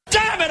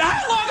Damn it,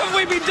 how long have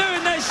we been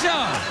doing this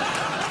show?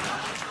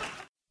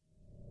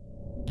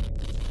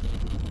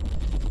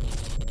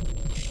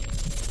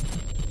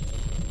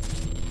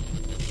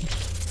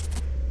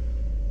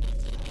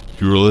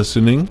 You're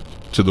listening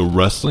to The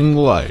Wrestling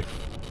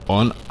Life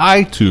on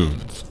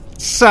iTunes,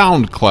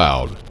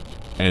 SoundCloud,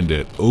 and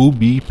at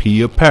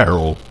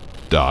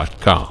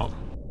obpapparel.com.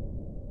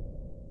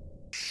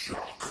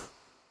 Shock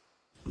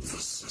the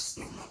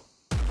system.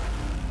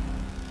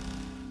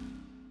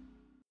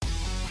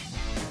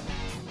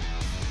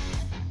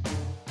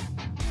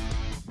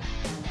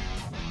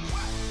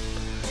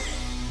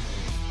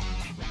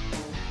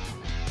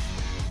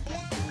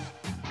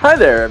 Hi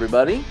there,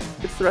 everybody.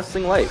 It's The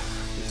Wrestling Life.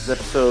 This is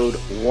episode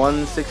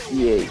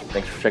 168.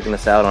 Thanks for checking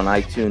us out on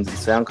iTunes and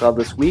SoundCloud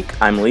this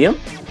week. I'm Liam.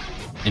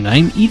 And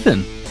I'm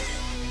Ethan.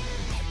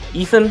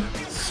 Ethan,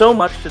 so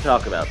much to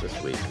talk about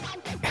this week.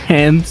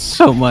 And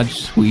so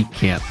much we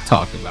can't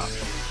talk about.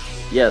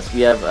 Yes,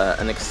 we have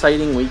an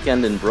exciting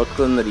weekend in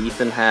Brooklyn that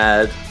Ethan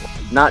had.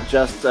 Not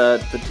just the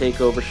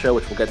TakeOver show,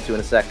 which we'll get to in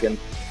a second.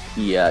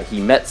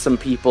 He met some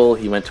people.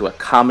 He went to a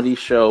comedy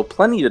show.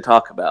 Plenty to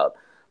talk about.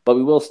 But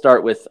we will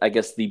start with, I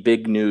guess, the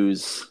big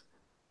news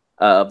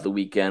of the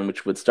weekend,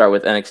 which would start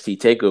with NXT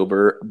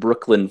TakeOver,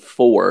 Brooklyn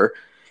 4.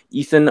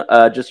 Ethan,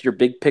 just your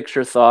big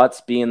picture thoughts,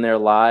 being there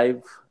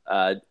live,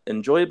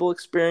 enjoyable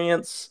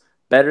experience,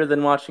 better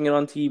than watching it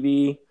on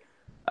TV.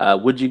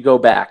 Would you go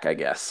back, I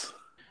guess?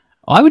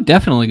 Oh, I would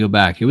definitely go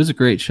back. It was a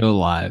great show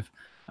live.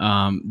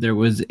 There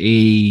was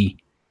a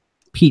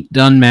Pete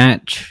Dunne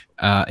match.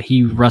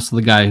 He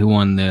wrestled the guy who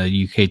won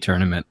the UK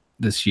tournament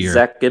this year.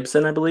 Zach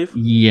Gibson, I believe.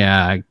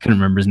 Yeah, I couldn't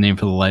remember his name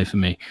for the life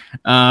of me.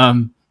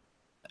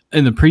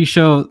 In the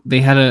pre-show,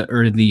 they had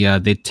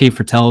they taped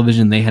for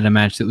television. They had a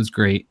match that was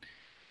great.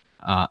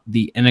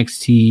 The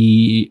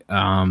NXT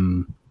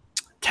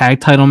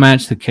tag title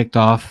match that kicked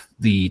off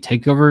the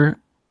TakeOver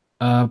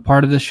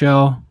part of the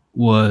show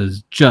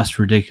was just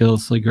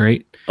ridiculously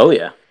great. Oh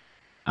yeah.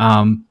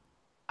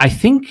 I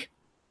think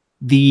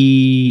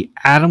the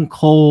Adam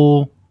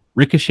Cole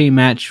Ricochet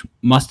match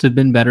must have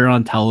been better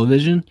on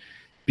television,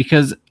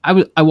 because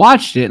I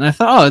watched it and I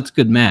thought, oh, it's a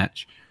good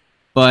match.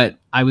 But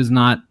I was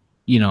not,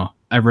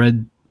 I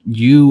read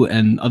you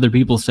and other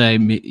people say,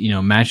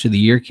 match of the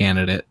year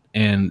candidate,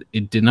 and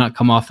it did not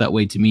come off that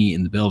way to me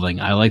in the building.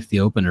 I liked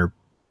the opener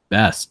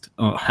best,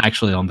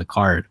 actually, on the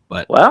card.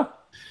 But wow.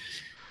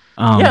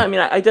 Yeah, I mean,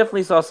 I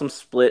definitely saw some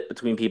split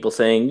between people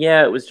saying,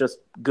 yeah, it was just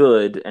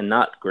good and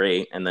not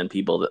great, and then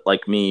people that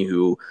like me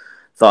who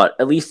thought,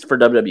 at least for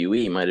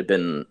WWE, might have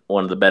been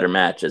one of the better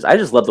matches. I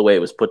just love the way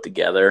it was put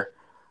together.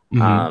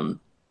 Mm-hmm.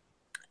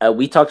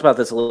 We talked about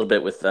this a little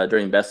bit with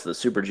during Best of the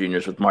Super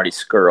Juniors with Marty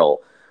Scurll.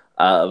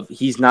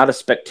 He's not a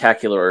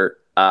spectacular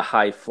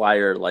high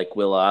flyer like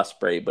Will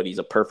Ospreay, but he's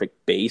a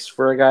perfect base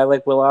for a guy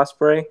like Will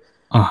Ospreay.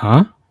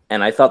 Uh-huh.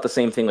 And I thought the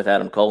same thing with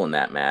Adam Cole in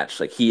that match.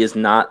 Like, he is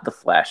not the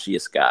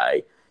flashiest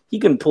guy. He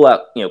can pull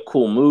out,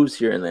 cool moves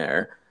here and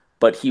there,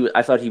 but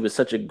I thought he was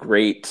such a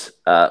great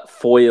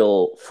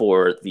foil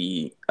for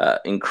the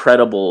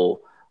incredible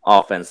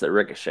offense that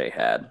Ricochet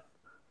had.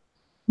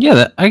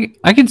 Yeah,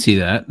 I can see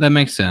that. That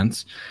makes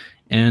sense.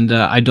 And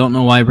I don't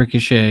know why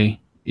Ricochet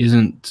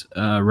isn't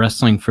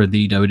wrestling for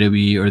the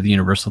WWE or the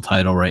Universal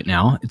title right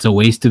now. It's a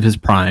waste of his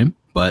prime,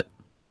 but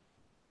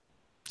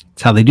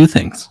it's how they do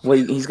things. Well,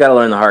 he's got to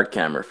learn the hard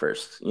camera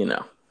first,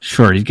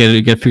 Sure, he's got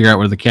to figure out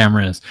where the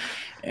camera is.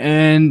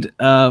 And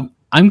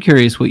I'm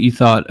curious what you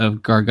thought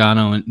of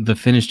Gargano and the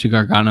finish to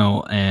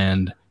Gargano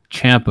and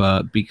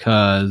Ciampa,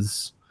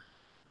 because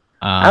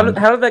how did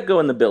that go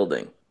in the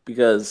building?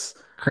 Because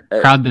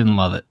crowd didn't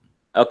love it.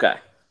 Okay.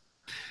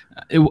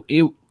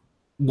 It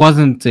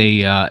wasn't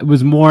a. It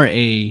was more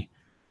a.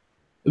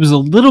 It was a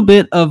little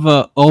bit of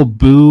a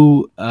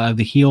boo,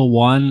 the heel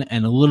won,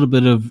 and a little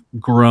bit of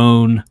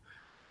groan.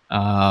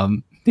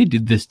 They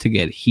did this to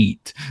get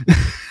heat.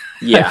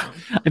 Yeah,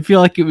 I feel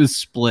like it was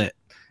split.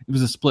 It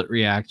was a split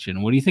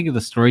reaction. What do you think of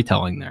the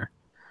storytelling there?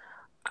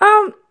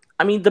 I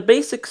mean, the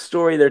basic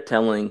story they're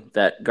telling,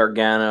 that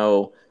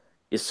Gargano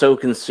is so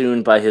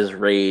consumed by his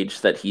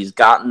rage that he's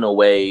gotten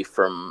away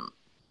from,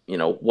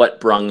 what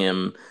brung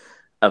him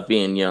of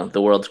being,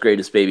 the world's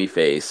greatest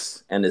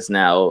babyface, and is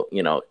now,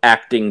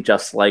 acting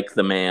just like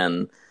the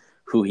man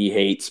who he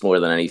hates more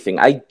than anything.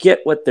 I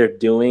get what they're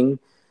doing,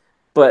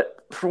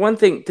 but for one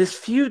thing, this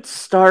feud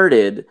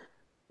started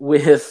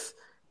with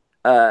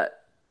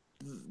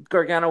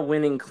Gargano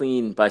winning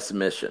clean by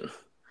submission.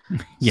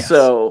 Yes.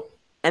 So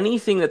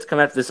anything that's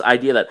come after this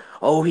idea that,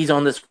 he's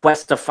on this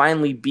quest to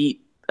finally beat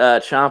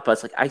Ciampa,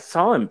 it's like, I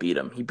saw him beat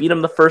him. He beat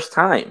him the first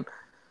time.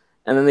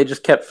 And then they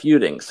just kept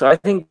feuding. So I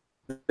think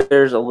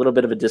there's a little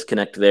bit of a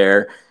disconnect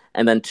there.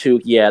 And then two,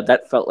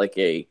 that felt like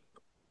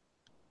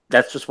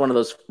that's just one of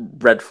those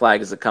red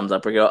flags that comes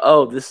up where you go,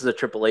 oh, this is a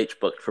Triple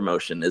H booked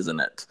promotion, isn't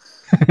it?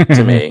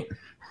 To me.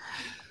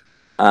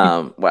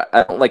 Well,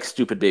 I don't like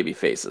stupid baby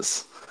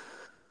faces.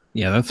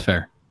 Yeah, that's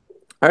fair.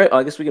 All right, well,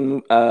 I guess we can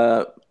move.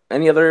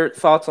 Any other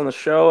thoughts on the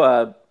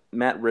show?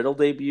 Matt Riddle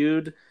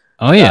debuted.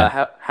 Oh,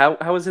 yeah.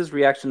 How was his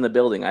reaction in the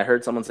building? I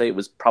heard someone say it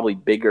was probably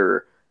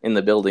bigger in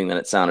the building than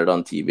it sounded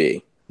on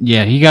TV.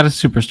 Yeah, he got a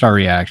superstar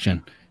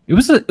reaction. It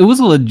was a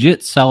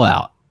legit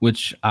sellout,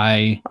 which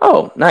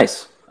Oh,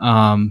 nice.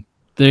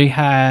 They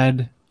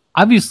had,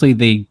 obviously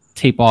they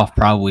tape off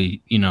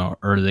probably,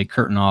 or they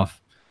curtain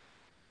off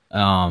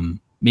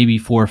maybe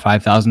 4,000 or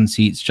 5,000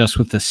 seats just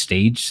with the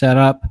stage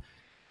setup.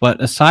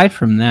 But aside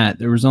from that,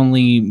 there was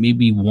only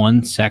maybe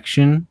one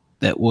section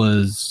that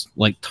was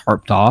like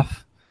tarped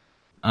off.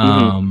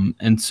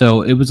 And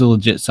so it was a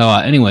legit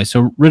sellout. Anyway,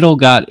 so Riddle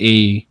got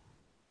a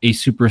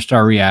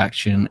superstar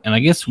reaction. And I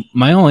guess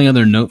my only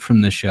other note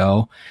from the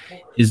show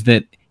is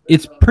that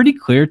it's pretty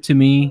clear to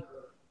me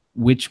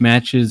which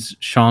matches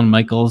Shawn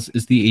Michaels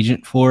is the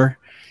agent for,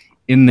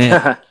 in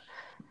that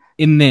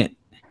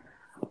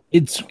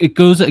it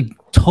goes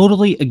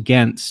totally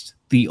against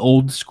the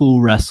old school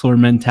wrestler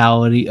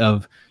mentality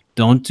of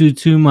don't do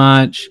too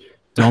much,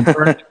 don't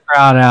burn the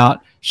crowd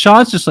out.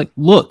 Shawn's just like,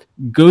 look,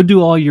 go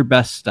do all your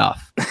best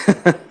stuff.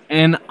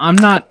 And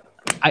I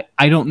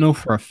don't know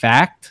for a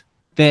fact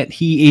that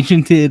he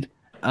agented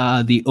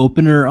the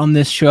opener on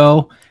this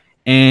show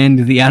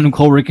and the Adam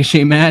Cole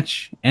Ricochet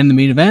match and the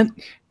main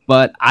event,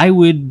 but I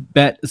would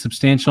bet a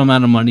substantial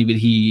amount of money that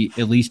he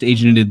at least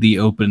agented the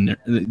opener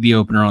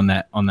on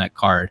that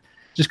card,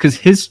 just because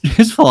his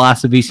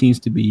philosophy seems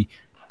to be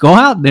go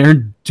out there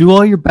and do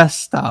all your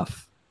best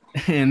stuff,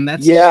 and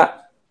that's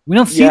we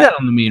don't see that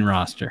on the main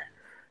roster.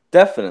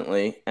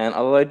 Definitely, and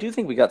although I do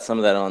think we got some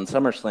of that on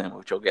SummerSlam,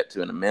 which we'll get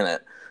to in a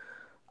minute,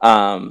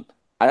 I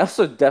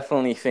also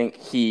definitely think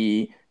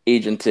he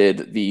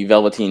agented the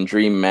Velveteen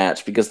Dream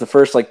match, because the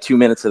first 2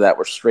 minutes of that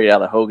were straight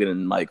out of Hogan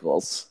and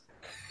Michaels.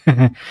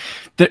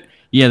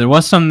 There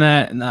was some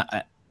that, and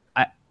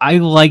I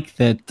like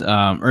that,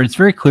 or it's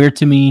very clear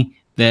to me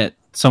that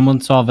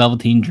someone saw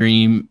Velveteen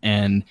Dream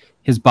and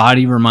his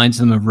body reminds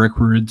them of Rick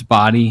Rude's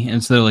body,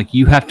 and so they're like,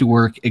 you have to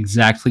work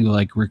exactly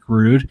like Rick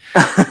Rude.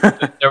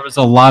 There was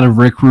a lot of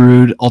Rick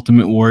Rude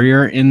Ultimate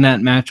Warrior in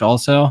that match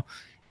also.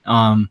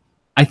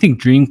 I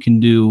think Dream can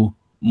do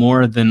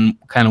more than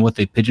kind of what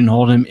they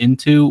pigeonholed him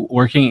into,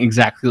 working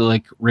exactly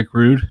like Rick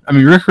Rude. I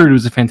mean, Rick Rude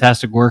was a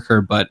fantastic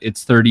worker, but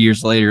it's 30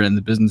 years later and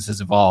the business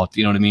has evolved.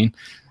 You know what I mean?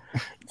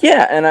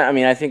 Yeah, and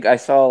I think I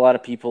saw a lot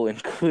of people,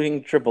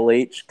 including Triple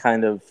H,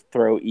 kind of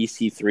throw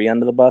EC3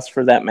 under the bus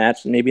for that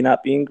match and maybe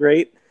not being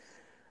great.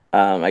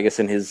 I guess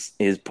in his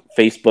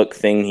Facebook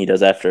thing he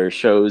does after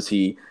shows,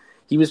 he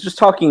was just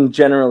talking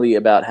generally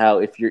about how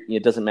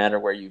it doesn't matter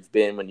where you've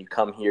been, when you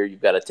come here,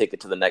 you've got to take it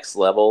to the next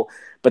level.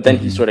 But then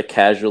he sort of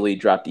casually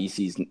dropped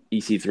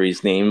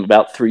EC3's name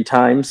about 3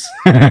 times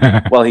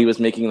while he was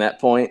making that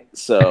point.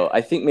 So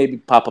I think maybe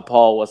Papa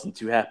Paul wasn't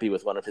too happy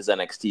with one of his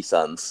NXT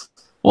sons.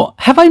 Well,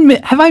 have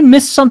I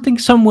missed something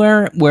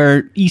somewhere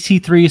where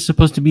EC3 is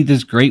supposed to be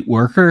this great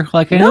worker?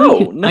 No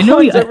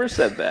one's ever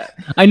said that.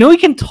 I know he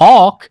can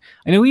talk.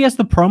 I know he has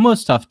the promo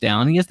stuff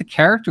down. He has the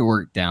character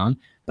work down.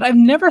 But I've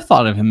never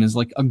thought of him as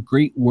a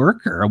great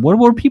worker. What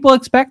were people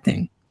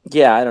expecting?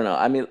 Yeah, I don't know.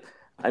 I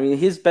mean,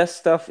 his best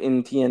stuff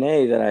in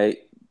TNA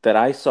that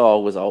I saw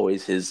was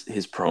always his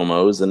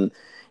promos, and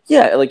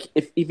yeah,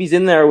 if he's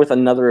in there with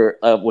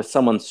with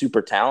someone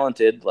super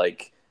talented,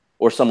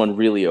 or someone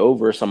really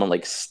over, someone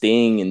like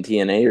Sting in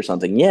TNA or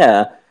something,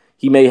 yeah,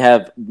 he may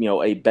have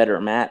a better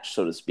match,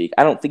 so to speak.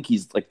 I don't think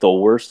he's the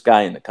worst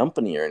guy in the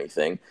company or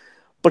anything,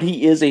 but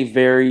he's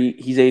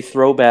a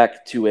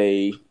throwback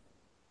to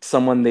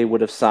someone they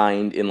would have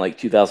signed in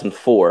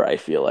 2004. I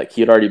feel like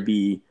he'd already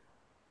be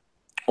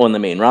on the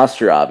main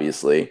roster,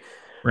 obviously,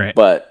 right?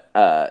 But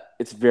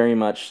it's very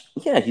much,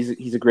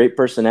 he's a great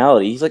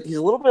personality. He's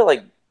a little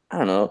bit I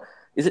don't know.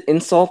 Is it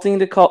insulting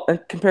to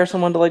compare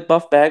someone to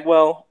Buff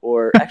Bagwell?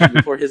 Or actually,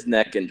 before his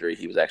neck injury,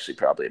 he was actually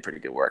probably a pretty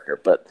good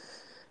worker. But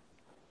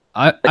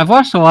I've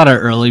watched a lot of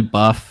early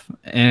Buff,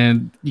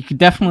 and you could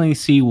definitely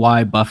see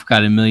why Buff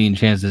got a million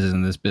chances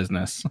in this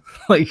business.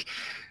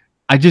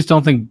 I just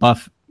don't think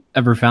Buff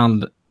ever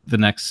found the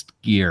next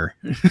gear.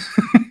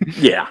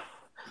 Yeah,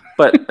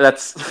 but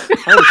that's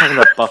I was talking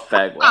about Buff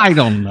Bagwell. I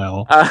don't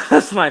know.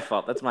 That's my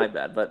fault. That's my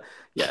bad. But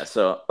yeah,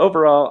 so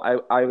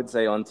overall, I would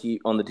say on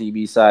the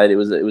TV side, it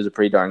was a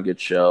pretty darn good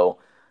show,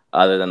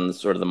 other than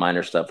the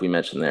minor stuff we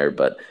mentioned there.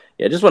 But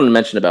yeah, I just wanted to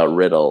mention about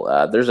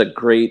Riddle. There's a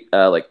great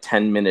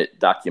 10-minute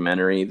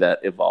documentary that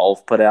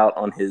Evolve put out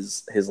on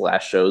his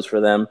last shows for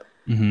them.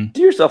 Mm-hmm.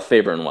 Do yourself a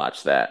favor and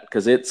watch that,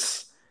 because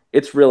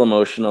it's real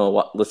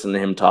emotional. Listen to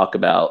him talk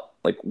about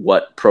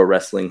what pro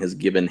wrestling has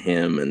given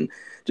him, and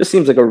just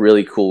seems like a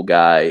really cool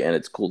guy, and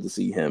it's cool to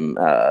see him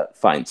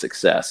find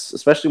success,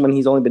 especially when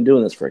he's only been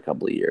doing this for a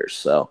couple of years.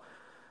 So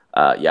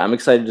yeah, I'm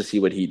excited to see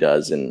what he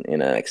does in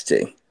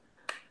NXT.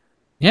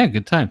 Yeah,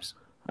 good times.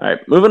 All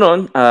right, moving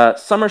on.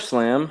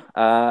 SummerSlam,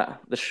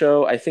 the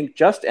show I think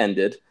just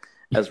ended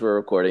as we're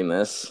recording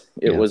this.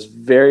 It was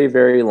very,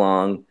 very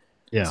long,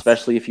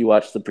 especially if you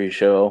watch the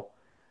pre-show.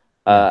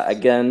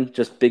 Again,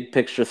 just big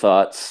picture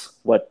thoughts.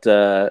 What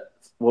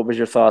was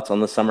your thoughts on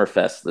the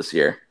Summerfest this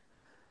year?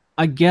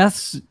 I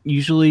guess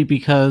usually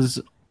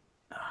because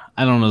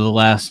I don't know, the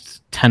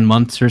last 10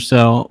 months or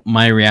so,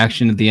 my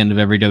reaction at the end of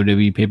every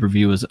WWE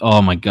pay-per-view was,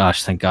 oh my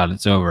gosh, thank God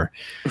it's over.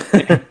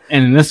 And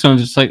in this one,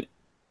 just like,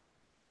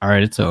 all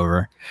right, it's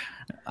over.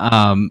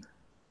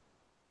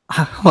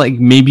 Like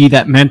maybe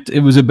that meant it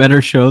was a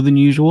better show than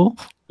usual.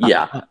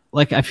 Yeah.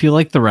 Like I feel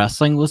like the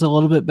wrestling was a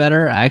little bit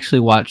better. I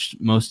actually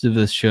watched most of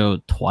this show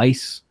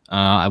twice.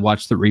 I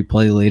watched the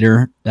replay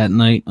later that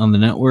night on the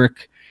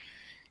network,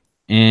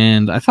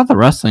 and I thought the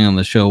wrestling on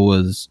the show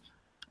was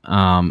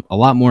a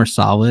lot more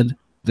solid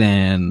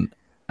than,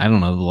 I don't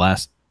know, the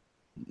last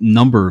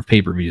number of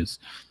pay-per-views.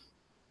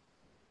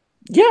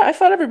 Yeah, I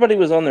thought everybody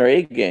was on their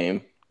A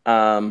game.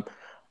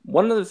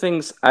 One of the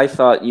things I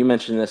thought, you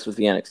mentioned this with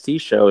the NXT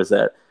show, is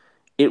that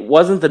it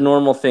wasn't the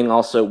normal thing.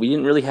 Also, we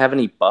didn't really have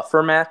any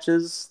buffer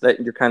matches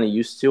that you're kind of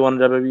used to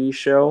on a WWE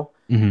show.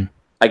 Mm-hmm.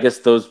 I guess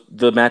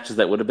the matches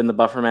that would have been the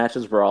buffer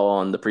matches were all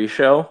on the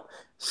pre-show.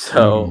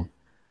 So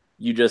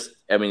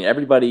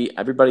everybody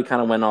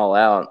kind of went all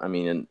out. I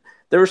mean, and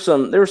there were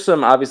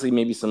some obviously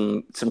maybe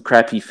some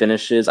crappy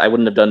finishes. I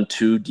wouldn't have done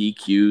 2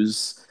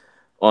 DQs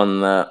on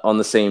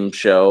the same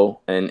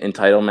show in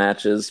title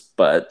matches,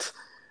 but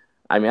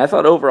I mean, I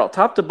thought overall,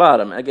 top to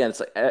bottom, again,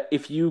 it's like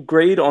if you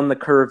grade on the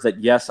curve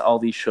that yes, all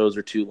these shows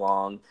are too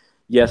long.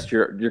 Yes,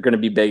 you're going to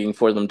be begging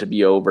for them to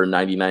be over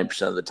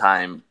 99% of the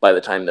time by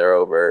the time they're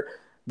over.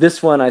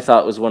 This one I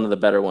thought was one of the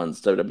better ones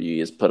WWE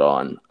has put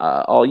on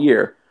all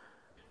year.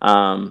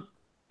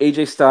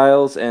 AJ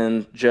Styles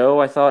and Joe,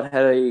 I thought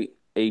had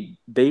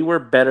they were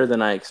better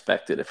than I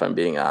expected, if I'm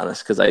being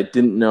honest, because I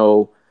didn't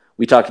know.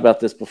 We talked about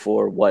this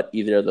before, what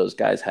either of those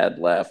guys had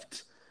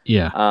left.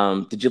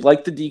 Yeah. Did you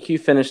like the DQ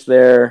finish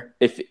there?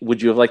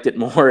 Would you have liked it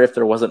more if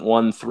there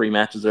wasn't 3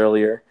 matches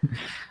earlier?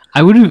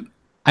 I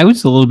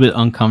was a little bit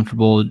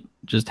uncomfortable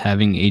just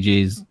having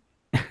AJ's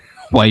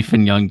wife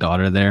and young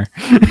daughter there.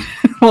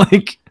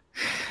 Like,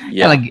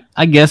 yeah, like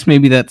I guess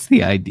maybe that's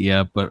the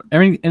idea, but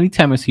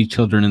anytime I see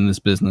children in this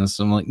business,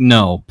 I'm like,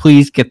 no,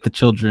 please get the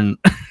children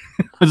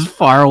as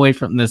far away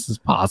from this as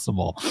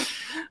possible.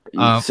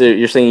 So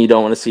you're saying you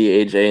don't want to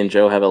see AJ and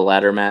Joe have a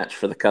ladder match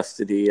for the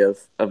custody of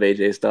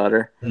AJ's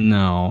daughter?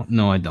 No,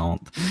 I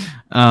don't.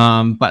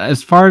 But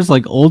as far as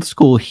like old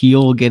school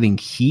heel getting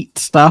heat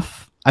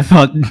stuff, I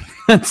thought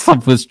that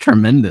stuff was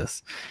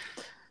tremendous.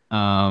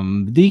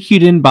 DQ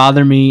didn't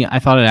bother me. I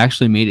thought it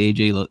actually made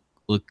AJ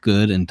look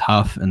good and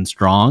tough and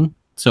strong,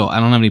 so I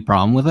don't have any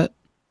problem with it.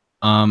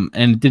 And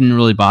it didn't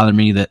really bother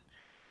me that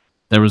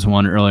there was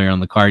one earlier on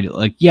the card.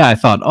 Like, yeah, I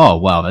thought, oh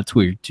wow, that's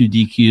weird. 2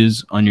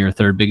 DQs on your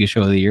third biggest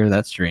show of the year.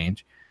 That's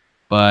strange.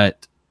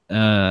 But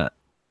I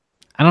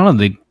don't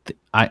know.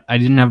 I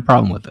didn't have a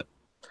problem with it.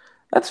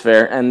 That's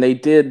fair. And they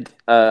did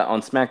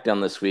on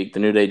SmackDown this week. The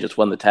New Day just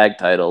won the tag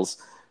titles,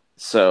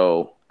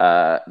 so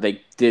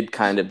they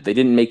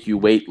didn't make you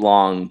wait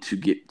long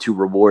to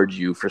reward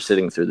you for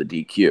sitting through the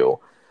DQ.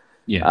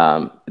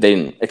 Yeah. They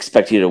didn't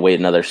expect you to wait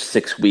another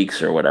 6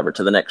 weeks or whatever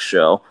to the next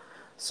show.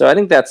 So I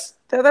think that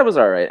was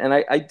all right. And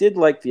I did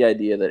like the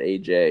idea that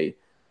AJ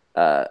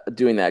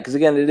doing that, because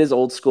again, it is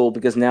old school,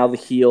 because now the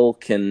heel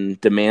can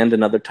demand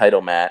another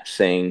title match,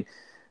 saying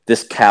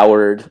this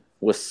coward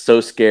was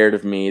so scared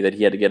of me that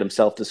he had to get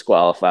himself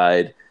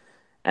disqualified.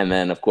 And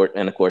then, of course,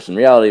 in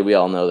reality, we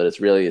all know that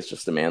it's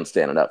just a man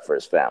standing up for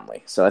his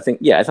family. So I think,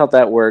 yeah, I thought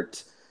that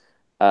worked.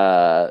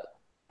 Ronda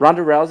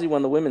Rousey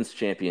won the women's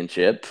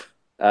championship.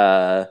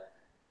 Out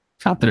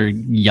there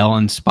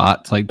yelling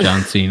spots like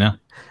John Cena.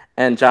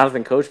 And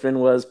Jonathan Coachman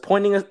was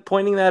pointing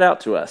that out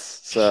to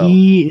us. So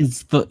he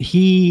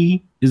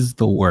is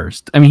the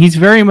worst. I mean, he's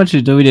very much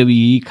a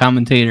WWE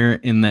commentator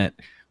in that,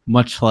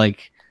 much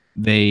like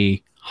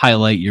they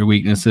highlight your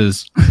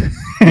weaknesses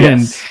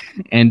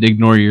and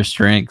ignore your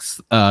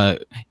strengths.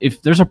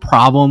 If there's a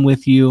problem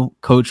with you,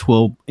 Coach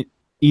will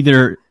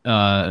either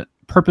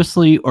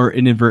purposely or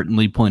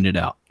inadvertently point it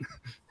out.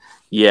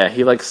 Yeah,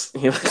 he likes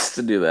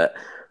to do that.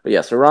 But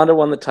yeah, so Ronda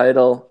won the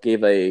title,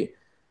 gave a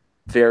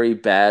very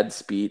bad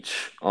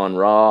speech on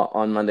Raw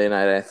on Monday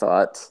night, I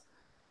thought,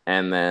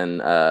 and then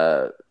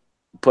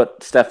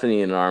put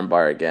Stephanie in an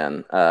armbar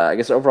again. I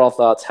guess overall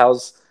thoughts,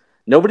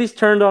 nobody's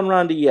turned on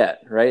Ronda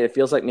yet, right? It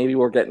feels like maybe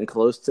we're getting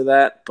close to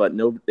that, but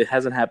no, it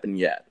hasn't happened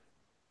yet.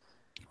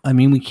 I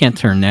mean, we can't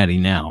turn natty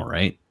now,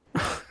 right?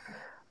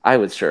 I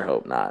would sure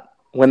hope not.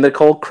 When the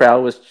whole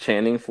crowd was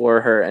chanting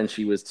for her and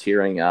she was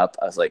tearing up,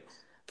 I was like,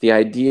 the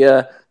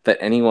idea that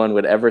anyone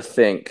would ever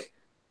think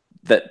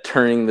that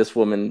turning this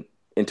woman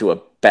into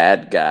a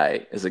bad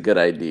guy is a good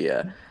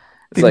idea.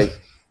 It's like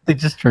they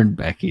just turned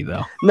Becky,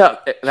 though. No,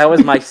 that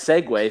was my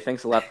segue.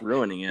 Thanks a lot for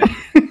ruining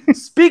it.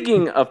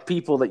 Speaking of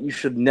people that you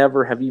should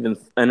never have even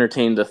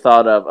entertained the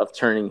thought of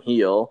turning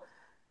heel,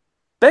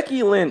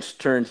 Becky Lynch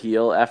turned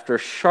heel after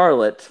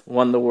Charlotte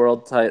won the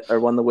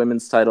won the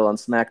women's title on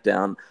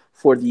SmackDown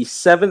for the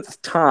 7th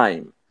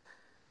time.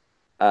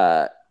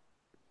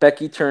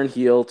 Becky turned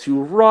heel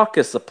to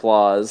raucous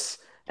applause,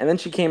 and then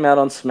she came out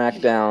on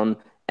SmackDown,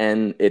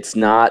 and it's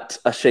not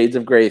a Shades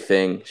of Grey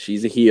thing.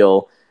 She's a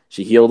heel.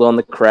 She healed on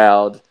the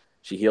crowd.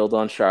 She healed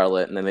on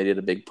Charlotte, and then they did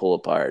a big pull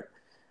apart.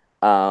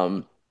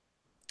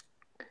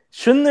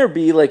 Shouldn't there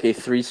be like a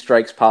 3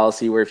 strikes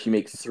policy where if you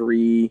make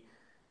 3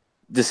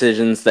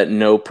 decisions that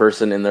no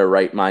person in their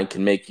right mind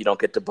can make, you don't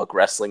get to book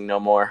wrestling no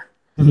more?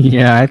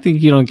 Yeah, I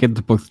think you don't get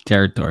to book the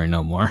territory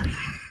no more.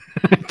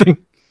 I think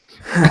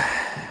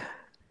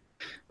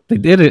they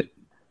did it.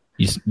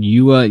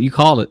 You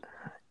called it.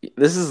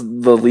 This is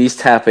the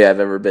least happy I've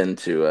ever been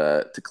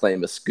to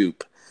claim a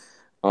scoop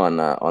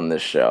on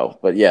this show.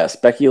 But yes,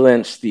 Becky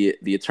Lynch, the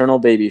eternal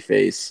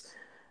babyface,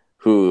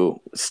 who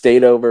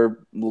stayed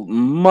over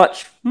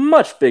much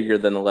bigger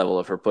than the level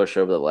of her push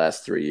over the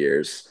last 3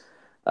 years.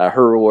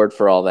 Her reward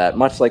for all that,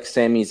 much like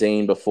Sami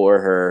Zayn before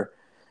her,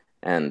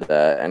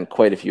 and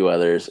quite a few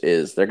others,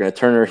 is they're going to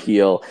turn her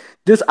heel.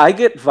 I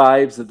get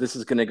vibes that this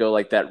is going to go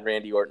like that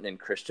Randy Orton and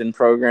Christian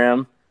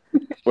program,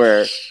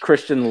 where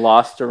Christian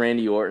lost to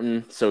Randy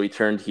Orton, so he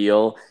turned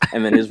heel,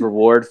 and then his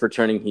reward for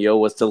turning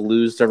heel was to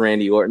lose to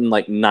Randy Orton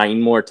like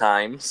 9 more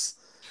times.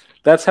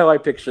 That's how I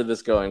picture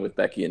this going with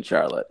Becky and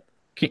Charlotte.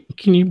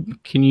 Can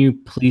you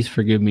please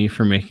forgive me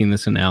for making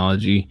this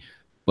analogy,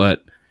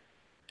 but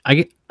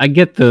I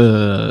get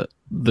the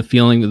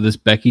feeling that this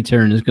Becky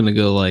turn is going to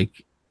go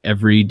like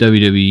every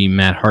WWE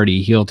Matt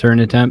Hardy heel turn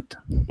attempt.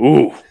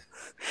 Ooh.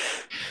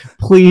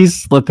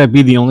 Please let that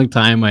be the only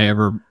time I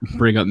ever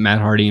bring up Matt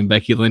Hardy and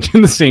Becky Lynch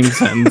in the same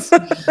sentence.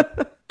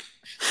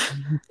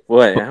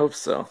 Boy, I hope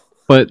so.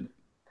 But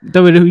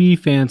WWE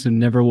fans have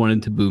never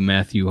wanted to boo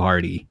Matthew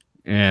Hardy,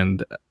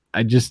 and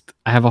I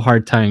have a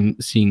hard time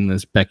seeing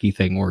this Becky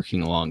thing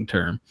working long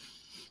term.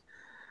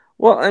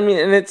 Well, I mean,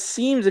 and it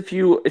seems if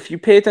you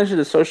pay attention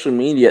to social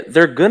media,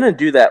 they're gonna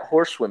do that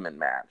horsewomen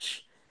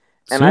match,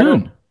 and Soon. I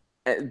don't.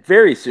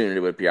 Very soon it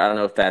would be. I don't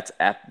know if that's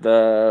at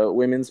the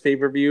women's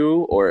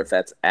pay-per-view or if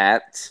that's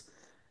at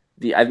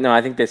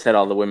I think they said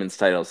all the women's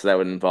titles, so that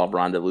would involve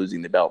Ronda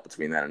losing the belt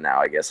between then and now,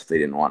 I guess, if they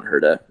didn't want her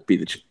to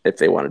be if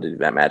they wanted to do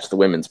that match, the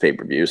women's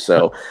pay-per-view.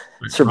 So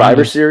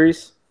Survivor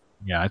Series?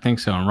 Yeah, I think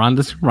so. And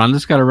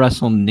Ronda's got to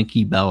wrestle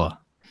Nikki Bella.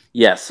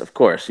 Yes, of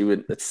course.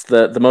 It's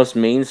the most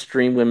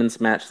mainstream women's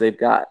match they've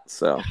got.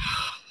 So,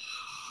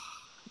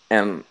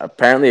 and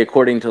apparently,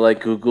 according to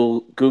like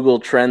Google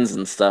Trends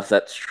and stuff,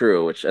 that's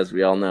true. Which, as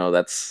we all know,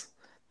 that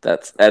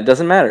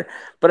doesn't matter.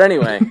 But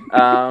anyway,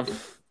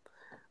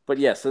 but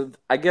yeah. So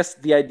I guess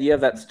the idea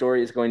of that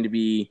story is going to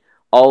be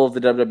all of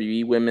the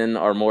WWE women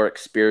are more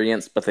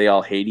experienced, but they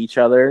all hate each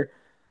other.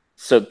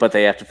 So, but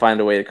they have to find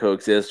a way to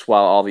coexist,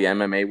 while all the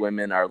MMA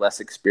women are less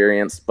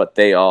experienced, but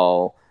they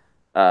all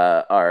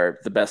are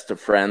the best of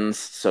friends.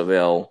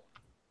 So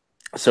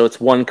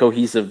it's one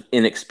cohesive,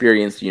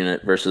 inexperienced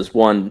unit versus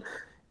one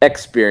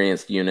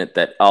experienced unit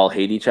that all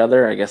hate each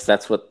other. I guess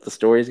that's what the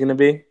story is going to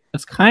be.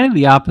 It's kind of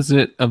the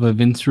opposite of a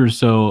Vince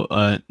Russo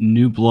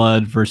New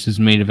Blood versus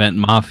Main Event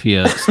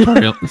Mafia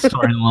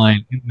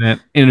storyline.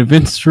 In a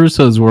Vince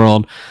Russo's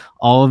world,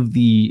 all of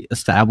the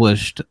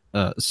established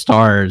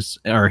stars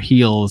are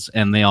heels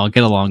and they all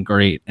get along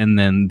great. And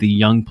then the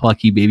young,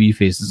 plucky baby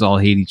faces all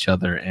hate each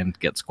other and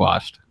get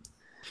squashed.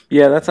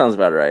 Yeah, that sounds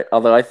about right.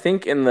 Although I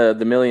think in the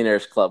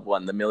Millionaires Club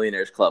one, the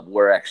Millionaires Club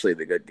were actually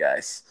the good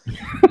guys.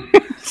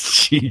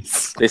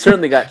 Jeez. They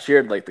certainly got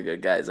cheered like the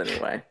good guys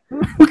anyway.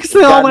 Because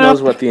God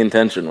knows what the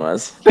intention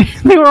was.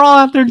 They were all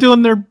out there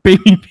doing their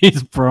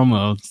babyface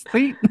promos.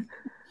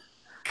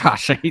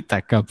 Gosh, I hate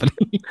that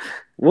company.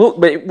 Well,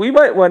 but we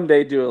might one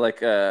day do like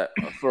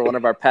for one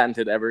of our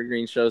patented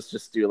evergreen shows,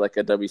 just do like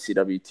a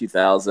WCW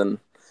 2000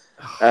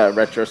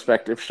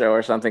 retrospective show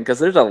or something, because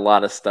there's a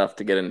lot of stuff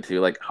to get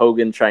into, like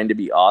Hogan trying to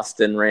be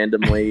Austin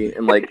randomly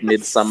in like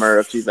midsummer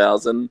of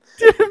 2000.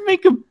 Didn't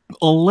make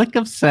a lick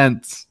of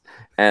sense.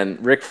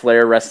 And Ric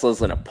Flair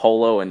wrestles in a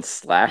polo and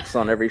slacks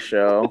on every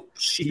show.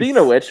 Jeez. Speaking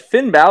of which,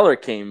 Finn Balor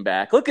came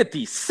back. Look at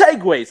these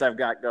segues I've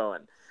got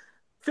going.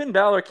 Finn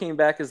Balor came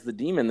back as the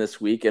Demon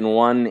this week and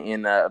won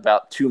in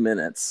about 2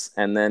 minutes.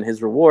 And then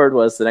his reward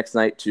was the next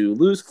night to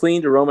lose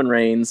clean to Roman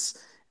Reigns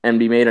and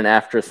be made an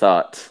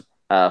afterthought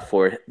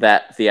for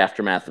the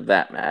aftermath of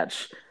that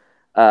match.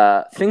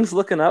 Things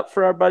looking up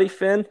for our buddy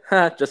Finn?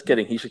 Just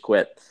kidding. He should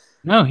quit.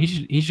 No,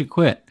 he should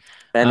quit.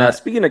 And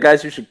speaking of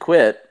guys who should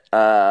quit,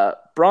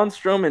 Braun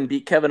Strowman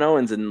beat Kevin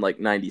Owens in like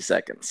 90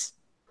 seconds.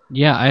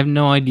 Yeah, I have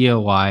no idea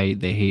why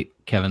they hate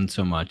Kevin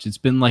so much. It's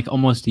been like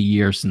almost a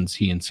year since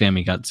he and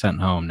Sammy got sent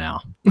home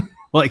now.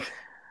 And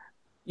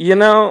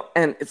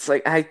it's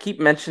like, I keep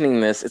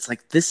mentioning this. It's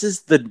like, this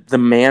is the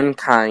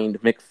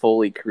Mankind Mick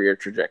Foley career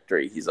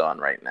trajectory he's on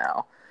right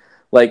now.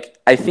 Like,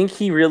 I think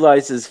he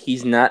realizes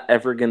he's not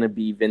ever going to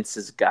be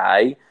Vince's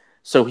guy,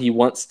 so he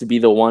wants to be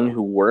the one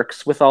who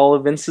works with all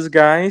of Vince's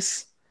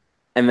guys.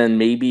 And then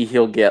maybe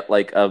he'll get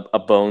like a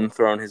bone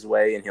thrown his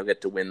way and he'll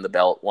get to win the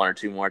belt 1 or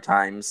 2 more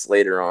times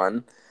later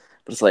on.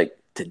 But it's like,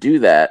 to do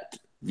that,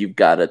 you've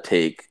got to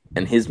take,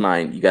 in his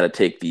mind, you got to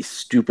take the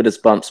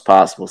stupidest bumps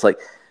possible. It's like,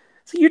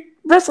 so you're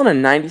wrestling a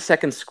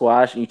 90-second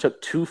squash and you took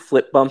 2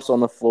 flip bumps on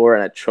the floor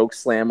and a choke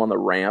slam on the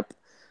ramp.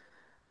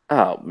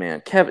 Oh,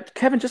 man.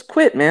 Kevin, just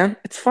quit, man.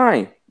 It's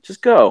fine.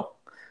 Just go.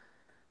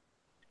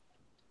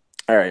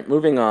 All right,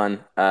 moving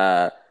on.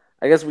 I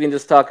guess we can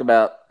just talk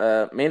about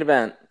main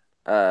event.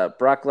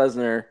 Brock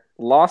Lesnar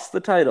lost the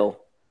title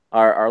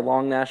our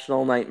long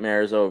national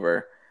nightmare is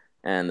over,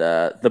 and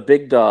the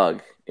big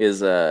dog is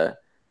the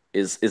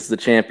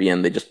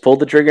champion. They just pulled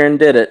the trigger and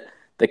did it.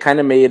 They kind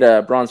of made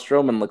Braun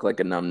Strowman look like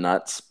a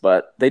numbnuts,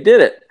 but they did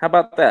it. How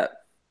about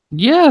that?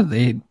 Yeah,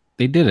 they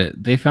did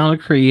it. They found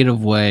a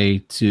creative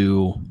way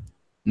to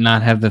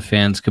not have the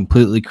fans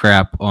completely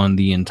crap on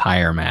the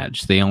entire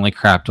match. They only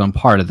crapped on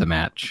part of the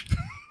match.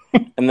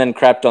 And then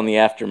crapped on the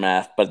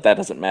aftermath, but that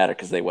doesn't matter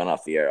because they went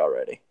off the air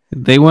already.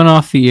 They went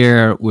off the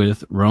air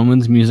with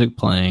Roman's music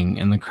playing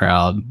and the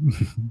crowd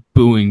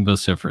booing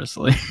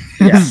vociferously.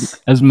 Yes.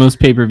 As most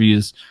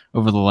pay-per-views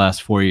over the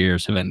last 4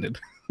 years have ended.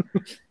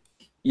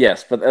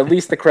 Yes, but at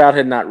least the crowd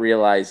had not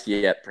realized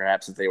yet,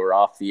 perhaps, that they were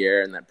off the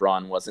air and that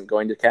Braun wasn't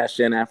going to cash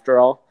in after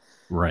all.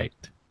 Right.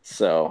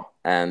 So,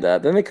 and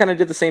then they kind of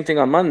did the same thing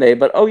on Monday,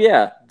 but oh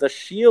yeah, the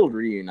Shield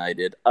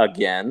reunited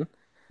again.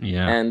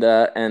 Yeah.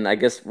 And I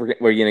guess we're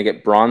going to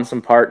get Braun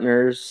some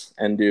partners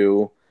and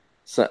do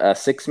a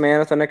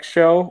 6-man at the next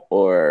show,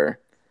 or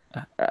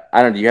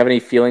I don't know. Do you have any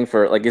feeling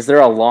for, like, is there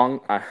a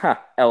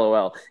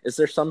LOL? Is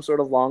there some sort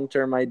of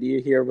long-term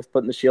idea here with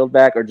putting the Shield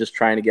back, or just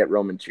trying to get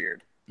Roman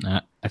cheered?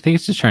 I think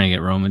it's just trying to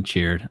get Roman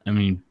cheered. I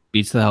mean,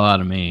 beats the hell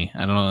out of me.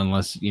 I don't know,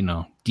 unless,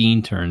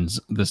 Dean turns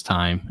this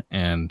time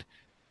and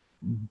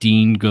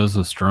Dean goes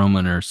with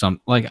Strowman or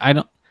something. Like, I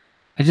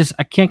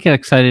can't get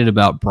excited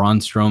about Braun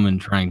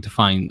Strowman trying to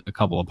find a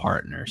couple of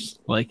partners.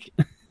 Like,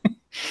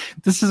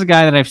 this is a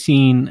guy that I've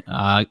seen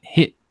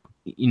hit,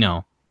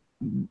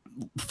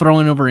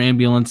 throwing over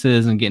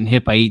ambulances and getting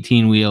hit by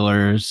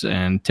 18-wheelers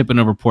and tipping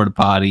over porta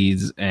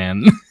potties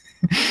and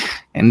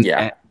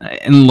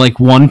and like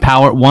one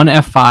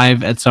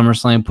F5 at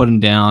SummerSlam put him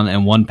down,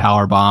 and one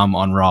power bomb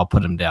on Raw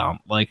put him down.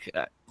 Like,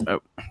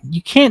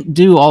 you can't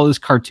do all this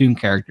cartoon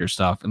character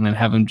stuff and then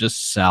have him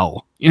just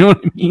sell. You know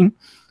what I mean?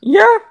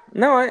 Yeah,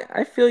 no,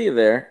 I feel you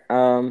there.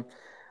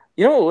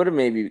 You know what would have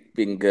maybe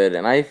been good,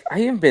 and I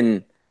have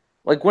been,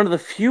 like, one of the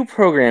few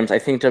programs I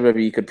think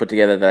WWE could put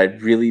together that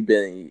I'd really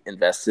been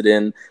invested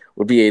in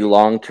would be a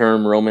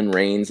long-term Roman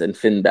Reigns and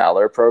Finn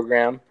Balor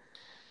program.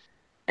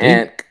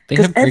 And they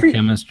have great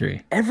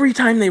chemistry. Every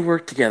time they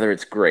work together,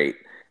 it's great.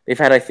 They've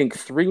had, I think,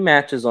 3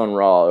 matches on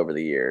Raw over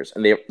the years,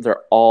 and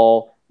they're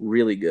all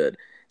really good.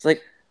 It's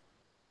like,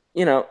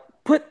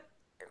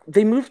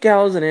 they moved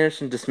Gallows and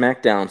Anderson to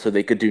SmackDown so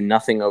they could do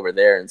nothing over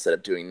there instead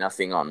of doing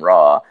nothing on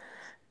Raw.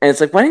 And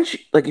it's like, why didn't you,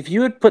 like, if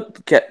you had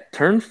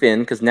turn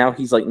Finn, because now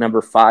he's like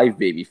number 5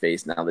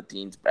 babyface now that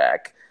Dean's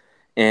back,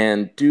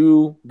 and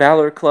do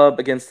Balor Club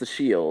against the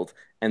Shield,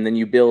 and then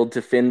you build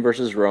to Finn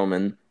versus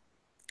Roman,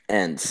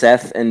 and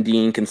Seth and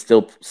Dean can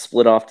still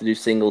split off to do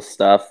singles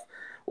stuff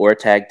or a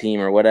tag team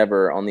or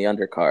whatever on the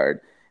undercard.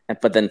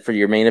 But then for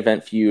your main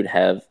event feud,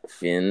 have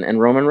Finn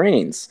and Roman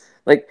Reigns.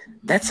 Like,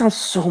 that sounds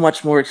so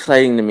much more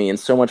exciting to me and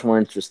so much more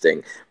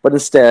interesting. But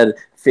instead,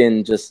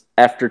 Finn just,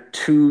 after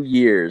 2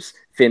 years,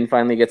 Finn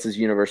finally gets his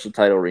Universal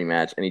title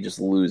rematch, and he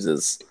just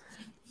loses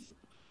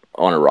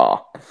on a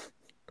Raw.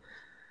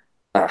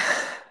 All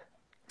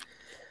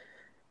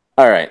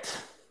right.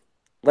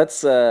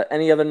 Let's.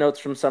 Any other notes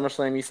from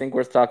SummerSlam you think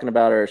worth talking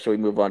about, or should we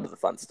move on to the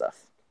fun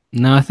stuff?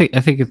 No, I think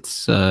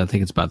it's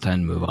about time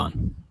to move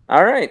on.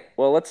 All right.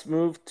 Well, let's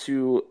move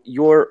to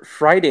your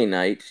Friday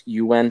night.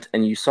 You went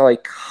and you saw a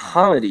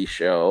comedy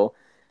show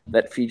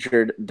that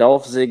featured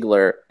Dolph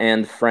Ziggler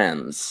and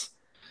friends.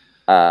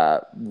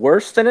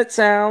 Worse than it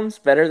sounds,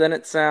 better than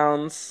it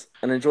sounds,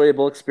 an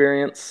enjoyable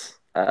experience.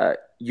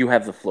 You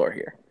have the floor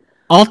here.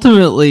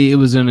 Ultimately, it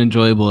was an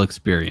enjoyable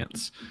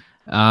experience.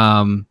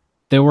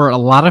 There were a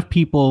lot of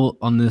people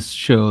on this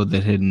show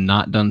that had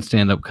not done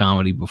stand-up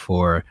comedy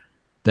before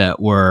that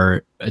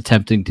were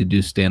attempting to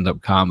do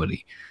stand-up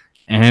comedy.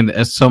 And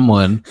as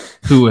someone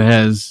who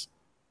has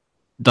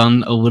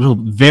done a little,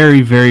 very,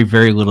 very,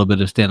 very little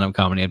bit of stand-up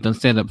comedy, I've done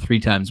stand-up 3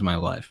 times in my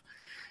life.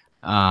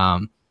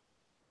 There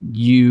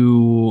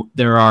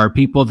are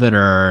people that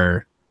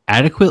are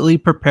adequately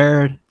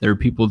prepared. There are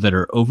people that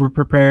are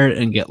over-prepared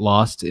and get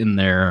lost in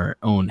their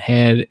own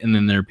head. And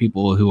then there are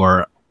people who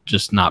are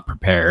just not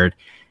prepared.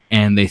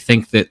 And they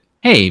think that,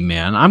 hey,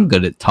 man, I'm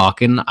good at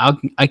talking.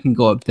 I can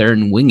go up there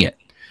and wing it.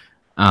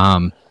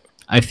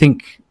 I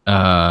think,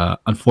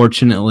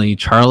 unfortunately,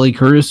 Charlie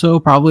Caruso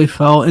probably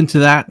fell into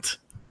that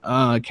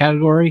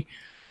category.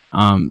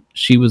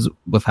 She was,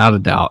 without a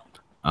doubt,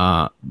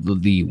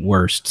 the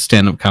worst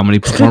stand-up comedy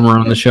performer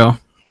on the show.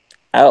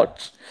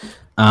 Ouch.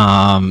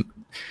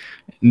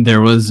 There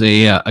was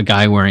a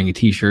guy wearing a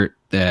T-shirt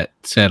that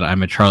said,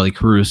 "I'm a Charlie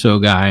Caruso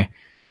guy,"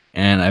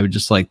 and I would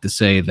just like to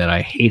say that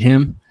I hate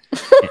him.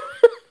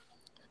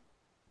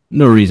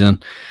 No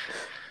reason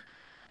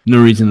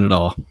at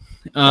all.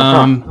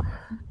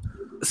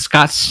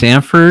 Scott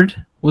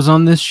Stanford was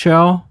on this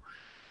show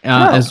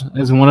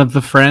as one of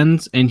the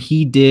friends, and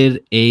he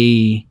did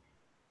a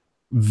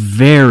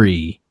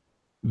very,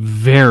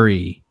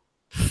 very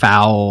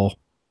foul,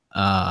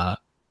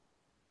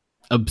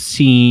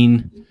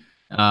 obscene,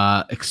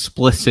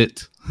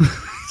 explicit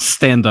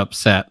stand-up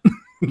set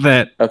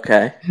that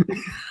okay.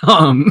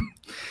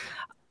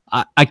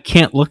 I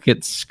can't look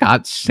at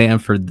Scott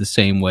Stanford the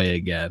same way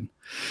again.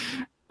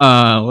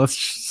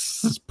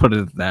 let's just put it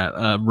at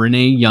that.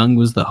 Renee Young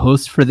was the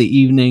host for the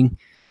evening,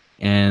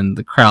 and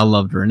the crowd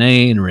loved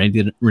Renee, and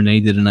Renee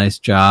did a nice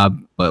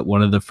job. But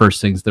one of the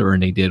first things that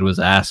Renee did was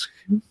ask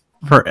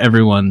for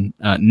everyone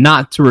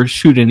not to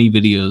shoot any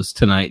videos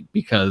tonight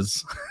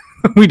because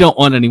we don't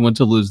want anyone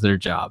to lose their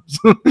jobs.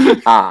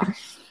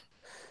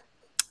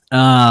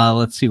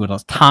 Let's see what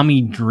else.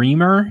 Tommy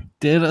Dreamer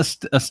did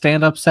a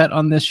stand-up set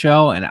on this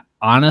show, and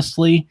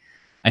honestly,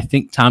 I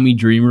think Tommy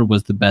Dreamer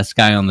was the best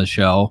guy on the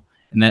show.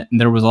 And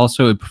there was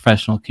also a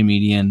professional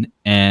comedian,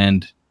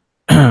 and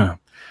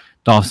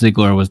Dolph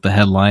Ziggler was the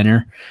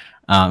headliner.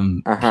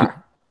 And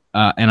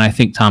I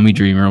think Tommy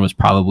Dreamer was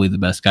probably the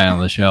best guy on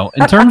the show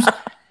in terms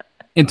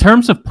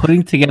of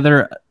putting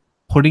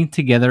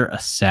together a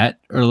set,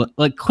 or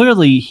like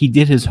clearly he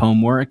did his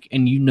homework.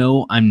 And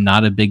I'm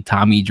not a big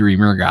Tommy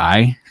Dreamer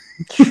guy.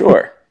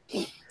 Sure.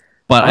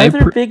 But are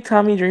there big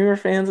Tommy Dreamer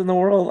fans in the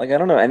world? Like, I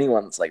don't know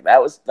anyone that's like,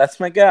 that's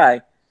my guy.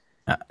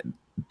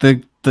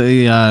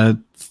 The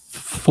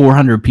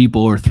 400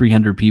 people or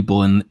 300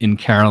 people in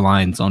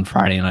Caroline's on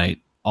Friday night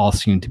all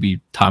seem to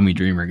be Tommy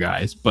Dreamer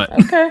guys. But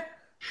okay.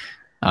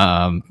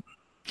 I'm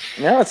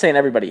not saying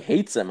everybody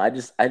hates him. I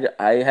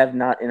have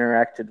not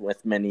interacted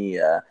with many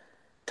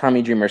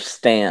Tommy Dreamer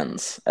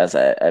stans, as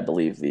I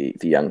believe the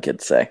young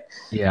kids say.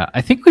 Yeah,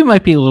 I think we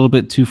might be a little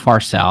bit too far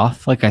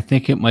south. Like, I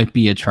think it might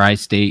be a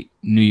tri-state,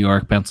 New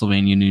York,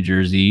 Pennsylvania, New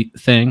Jersey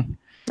thing.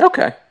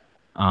 Okay.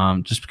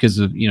 Just because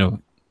of,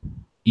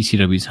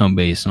 ECW's home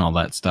base and all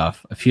that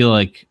stuff. I feel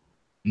like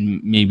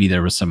maybe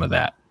there was some of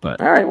that.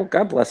 But all right, well,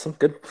 God bless him.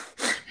 Good.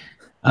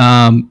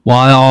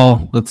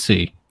 Let's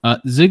see.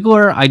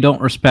 Ziggler, I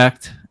don't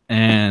respect,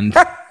 and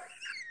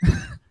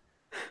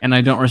and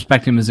I don't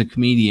respect him as a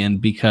comedian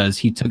because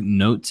he took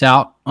notes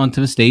out onto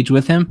the stage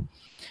with him.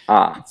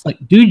 It's like,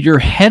 dude, you're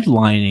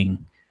headlining.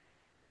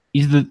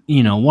 He's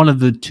one of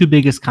the two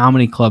biggest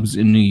comedy clubs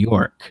in New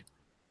York.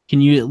 Can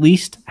you at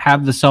least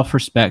have the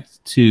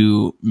self-respect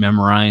to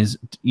memorize,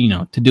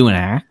 to do an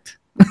act?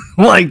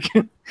 Like,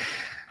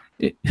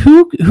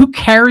 who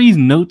carries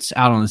notes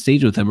out on the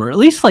stage with him, or at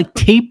least like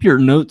tape your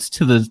notes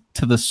to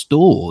the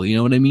stool? You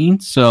know what I mean?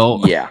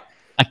 So yeah,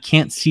 I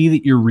can't see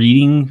that you're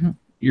reading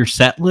your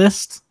set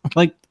list.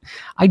 Like,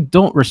 I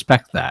don't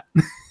respect that.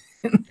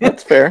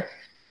 That's fair.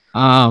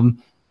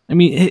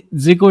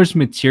 Ziggler's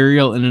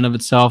material in and of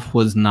itself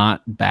was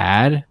not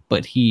bad,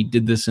 but he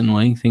did this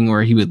annoying thing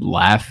where he would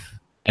laugh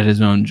at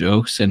his own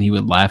jokes and he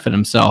would laugh at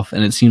himself,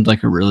 and it seemed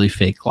like a really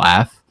fake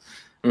laugh.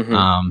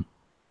 Mm-hmm.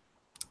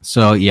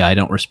 So yeah, I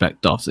don't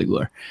respect Dolph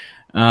Ziggler.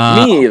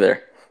 Me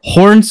either.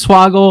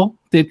 Hornswoggle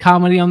did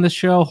comedy on this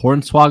show.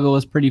 Hornswoggle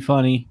was pretty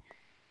funny.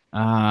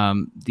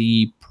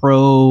 The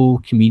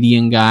pro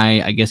comedian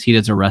guy, I guess he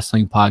does a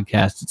wrestling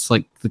podcast. It's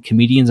like the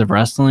Comedians of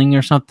Wrestling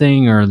or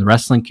something, or the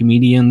Wrestling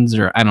Comedians,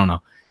 or I don't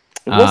know.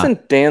 It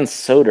wasn't Dan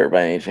Soder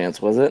by any chance,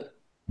 was it?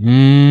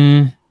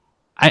 I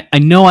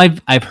know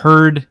I've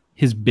heard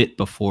his bit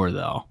before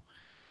though.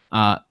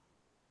 I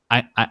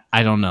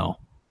don't know.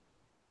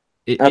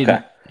 Okay.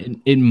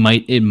 It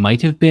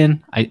might have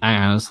been. I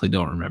honestly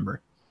don't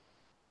remember.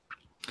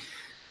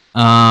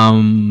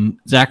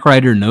 Zack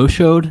Ryder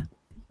no-showed.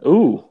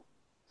 Ooh.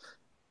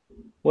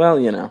 Well,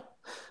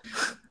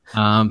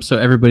 So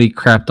everybody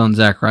crapped on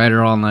Zack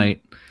Ryder all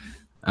night.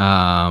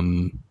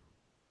 Let's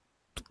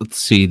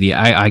see. The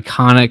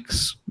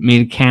Iconics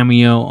made a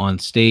cameo on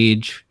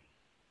stage.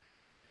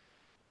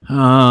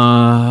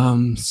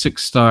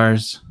 6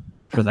 stars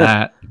for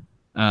that.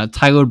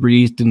 Tyler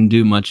Breeze didn't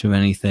do much of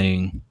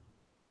anything.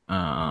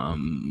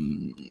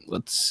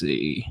 Let's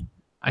see.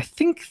 I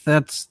think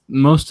that's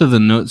most of the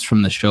notes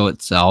from the show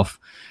itself.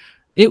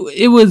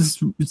 It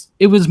was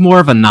more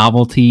of a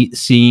novelty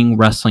seeing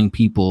wrestling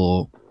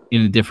people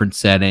in a different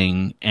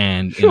setting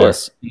and in a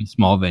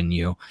small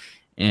venue,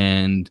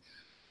 and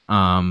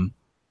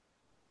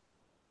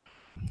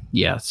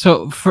yeah.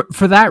 So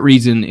for that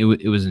reason,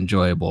 it was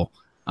enjoyable,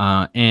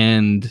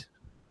 and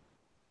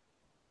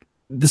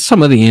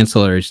some of the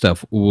ancillary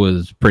stuff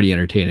was pretty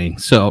entertaining.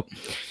 So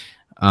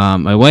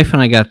my wife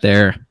and I got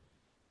there,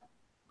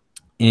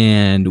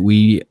 and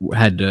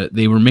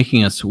they were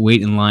making us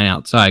wait in line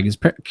outside because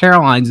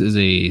Caroline's is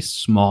a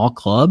small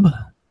club.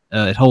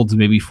 It holds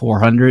maybe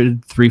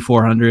 400.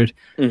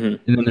 Mm-hmm. And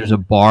then there's a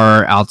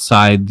bar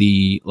outside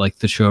the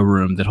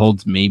showroom that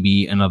holds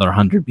maybe another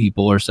 100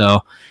 people or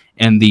so.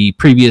 And the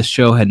previous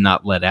show had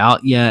not let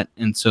out yet.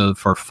 And so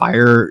for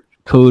fire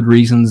code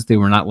reasons, they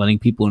were not letting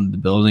people into the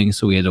building.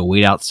 So we had to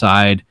wait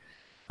outside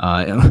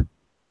in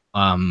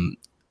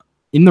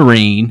the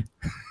rain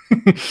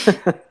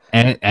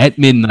at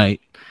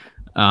midnight.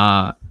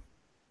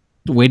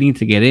 Waiting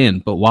to get in,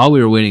 but while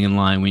we were waiting in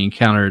line, we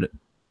encountered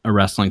a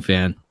wrestling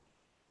fan,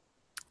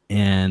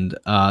 and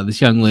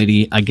this young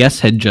lady, I guess,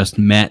 had just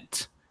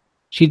met.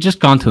 She'd just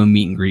gone to a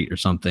meet and greet or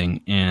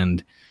something,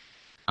 and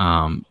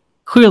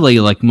clearly,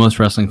 like most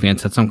wrestling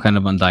fans, had some kind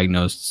of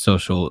undiagnosed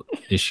social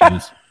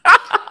issues,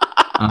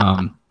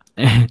 and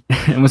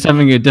was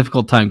having a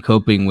difficult time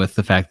coping with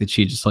the fact that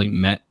she just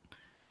met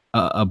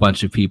a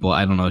bunch of people.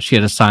 I don't know. She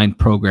had a signed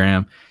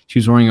program. She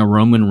was wearing a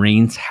Roman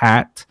Reigns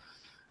hat.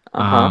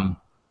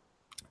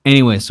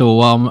 Anyway, so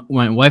while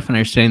my wife and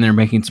I are standing there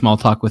making small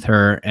talk with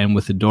her and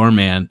with the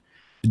doorman,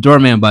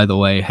 by the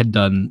way, had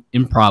done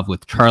improv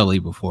with Charlie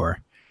before,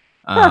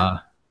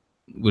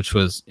 which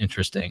was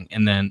interesting.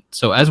 And then,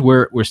 so as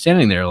we're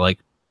standing there, like,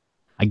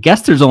 I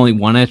guess there's only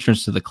one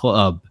entrance to the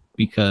club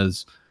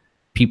because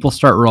people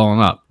start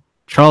rolling up.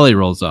 Charlie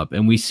rolls up,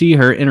 and we see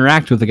her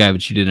interact with the guy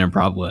that she did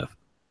improv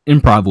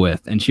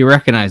with, and she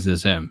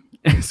recognizes him.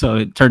 So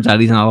it turns out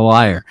he's not a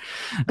liar.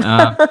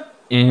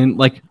 And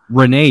like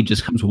Renee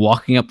just comes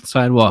walking up the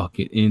sidewalk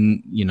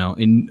in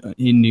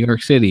New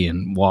York City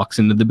and walks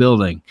into the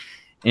building.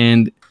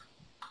 And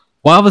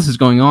while this is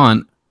going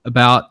on,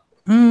 about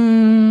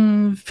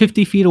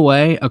 50 feet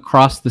away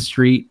across the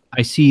street,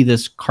 I see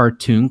this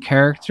cartoon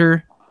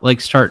character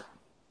like start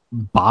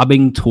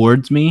bobbing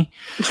towards me.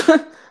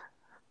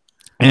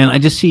 And I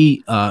just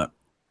see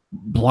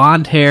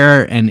blonde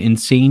hair and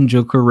insane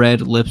Joker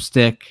red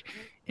lipstick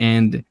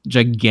and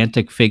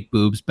gigantic fake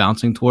boobs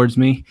bouncing towards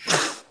me.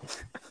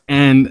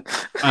 And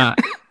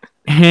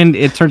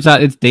it turns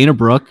out it's Dana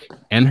Brooke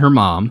and her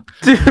mom.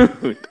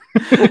 Dude.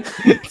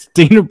 It's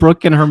Dana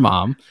Brooke and her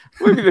mom.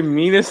 Would be the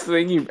meanest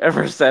thing you've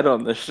ever said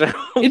on the show.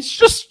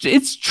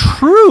 It's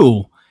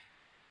true.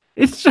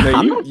 It's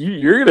just, no,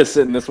 you're gonna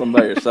sit in this one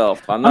by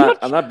yourself. I'm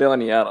not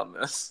bailing you out on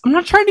this. I'm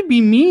not trying to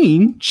be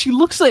mean. She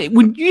looks like,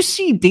 when you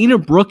see Dana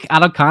Brooke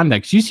out of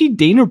context, you see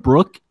Dana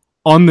Brooke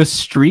on the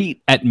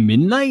street at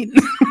midnight.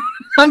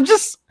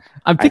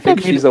 I think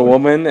she's a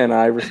woman, and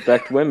I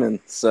respect women,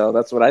 so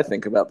that's what I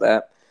think about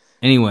that.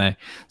 Anyway,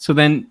 so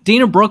then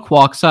Dana Brooke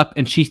walks up,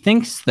 and she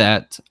thinks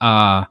that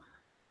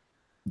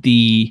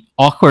the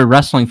Awkward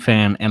Wrestling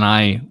Fan and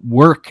I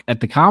work at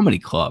the comedy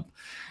club,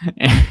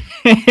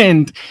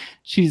 and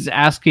she's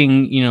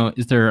asking,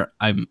 is there?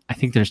 I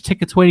think there's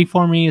tickets waiting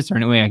for me. Is there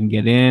any way I can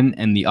get in?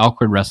 And the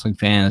Awkward Wrestling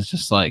Fan is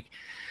just like,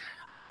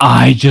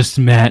 I just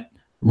met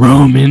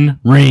Roman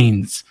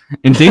Reigns.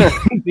 And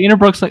Dana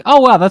Brooke's like, oh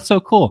wow, that's so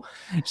cool.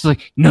 She's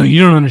like, no,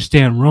 you don't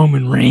understand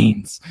Roman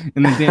Reigns.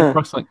 And then Dana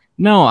Brooke's like,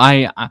 no,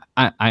 I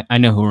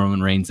know who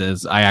Roman Reigns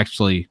is. I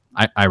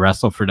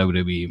wrestle for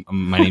WWE.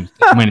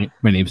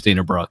 My name's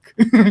Dana Brooke.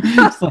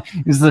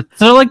 Is there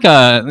like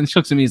a? And she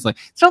looks at me. He's like,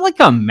 is there like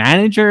a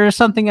manager or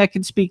something I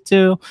can speak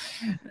to?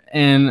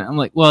 And I'm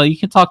like, well, you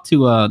can talk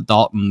to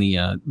Dalton,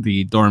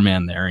 the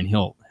doorman there, and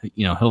he'll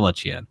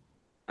let you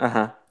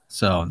in.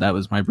 So that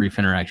was my brief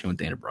interaction with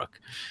Dana Brooke.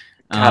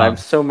 God, I'm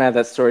so mad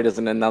that story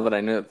doesn't end now that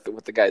I knew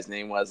what the guy's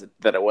name was,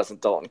 that it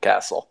wasn't Dalton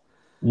Castle.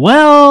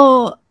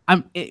 Well,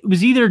 it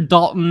was either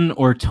Dalton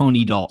or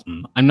Tony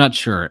Dalton. I'm not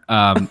sure.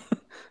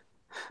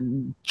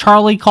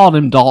 Charlie called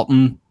him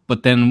Dalton,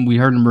 but then we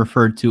heard him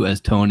referred to as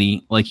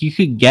Tony. Like, you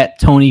could get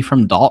Tony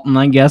from Dalton,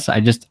 I guess.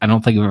 I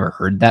don't think I've ever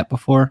heard that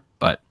before,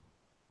 but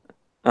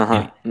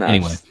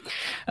anyway.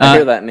 I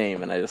hear that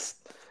name, and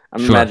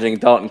I'm imagining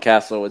Dalton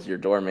Castle was your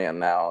doorman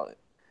now,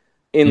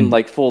 in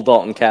like full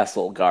Dalton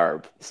Castle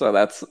garb. So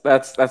that's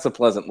a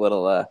pleasant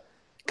little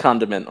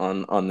condiment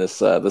on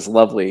this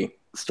lovely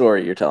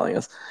story you're telling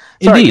us.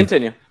 Sorry, Indeed.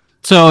 Continue.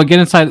 So we get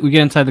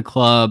inside the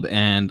club,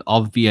 and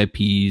all the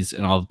VIPs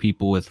and all the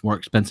people with more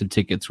expensive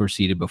tickets were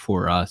seated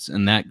before us,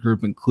 and that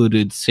group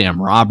included Sam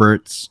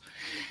Roberts,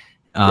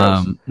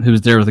 who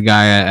was there with a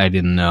guy I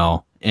didn't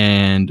know,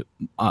 and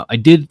I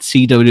did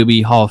see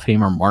WWE Hall of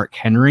Famer Mark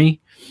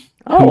Henry.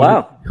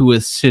 Who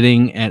was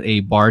sitting at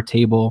a bar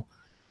table,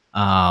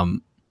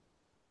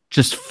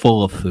 just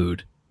full of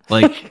food,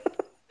 like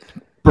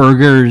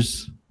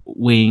burgers,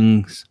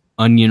 wings,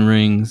 onion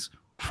rings,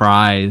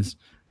 fries,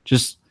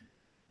 just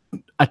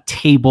a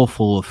table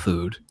full of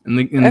food.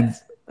 And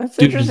that's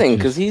interesting,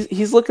 because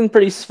he's looking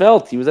pretty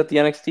svelte. He was at the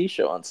NXT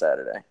show on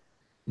Saturday.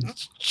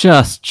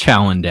 Just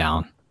chowing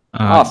down.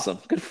 Awesome,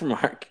 good for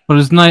Mark. But it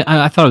was nice.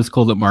 I thought it was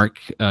cool that Mark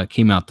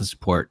came out to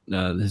support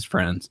his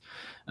friends.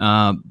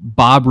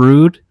 Bob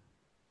Roode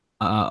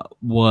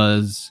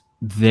was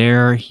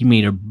there. He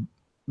made a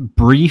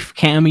brief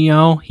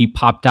cameo. He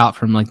popped out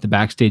from like the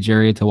backstage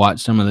area to watch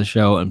some of the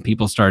show, and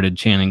people started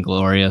chanting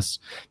 "Glorious"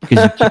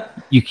 because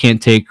you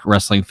can't take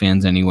wrestling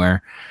fans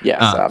anywhere.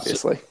 Yes,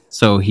 obviously.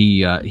 So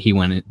he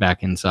went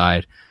back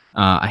inside.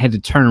 I had to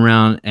turn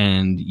around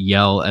and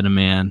yell at a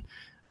man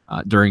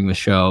during the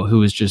show who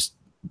was just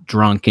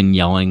drunk and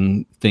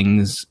yelling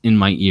things in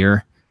my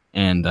ear,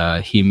 and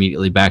he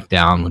immediately backed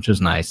down, which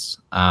was nice.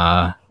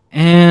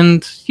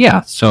 And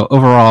yeah, so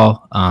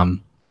overall,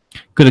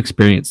 good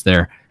experience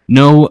there.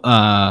 No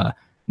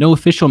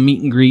official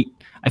meet and greet.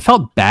 I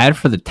felt bad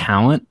for the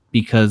talent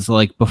because,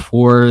 like,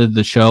 before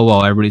the show,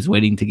 while everybody's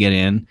waiting to get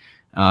in,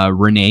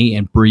 Renee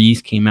and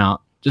Breeze came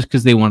out just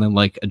because they wanted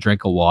like a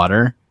drink of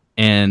water,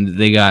 and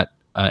they got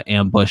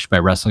ambushed by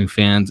wrestling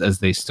fans as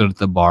they stood at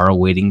the bar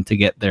waiting to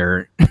get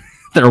their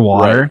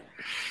water. Right.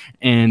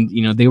 And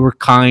they were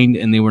kind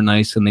and they were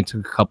nice, and they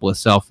took a couple of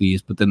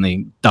selfies, but then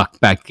they ducked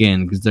back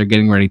in because they're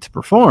getting ready to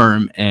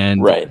perform.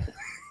 And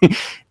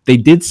They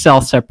did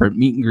sell separate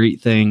meet and greet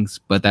things,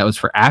 but that was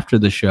for after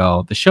the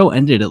show. The show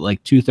ended at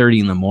like 2:30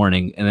 in the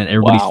morning, and then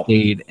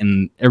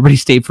everybody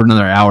stayed for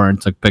another hour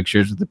and took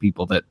pictures with the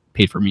people that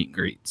paid for meet and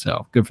greet.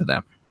 So good for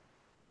them.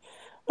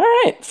 All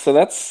right, so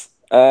that's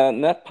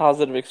net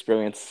positive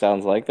experience.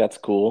 Sounds like that's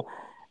cool.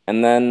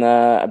 And then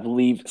I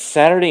believe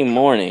Saturday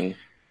morning.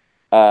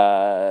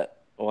 Well,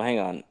 hang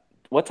on.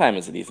 What time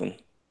is it, Ethan?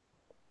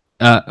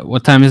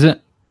 What time is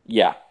it?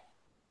 Yeah.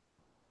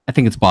 I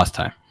think it's boss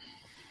time.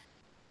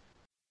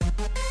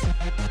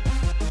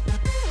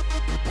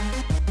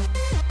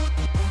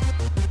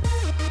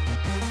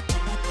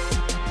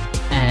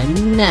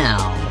 And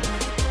now,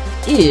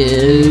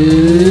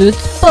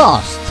 it's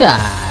boss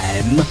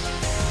time.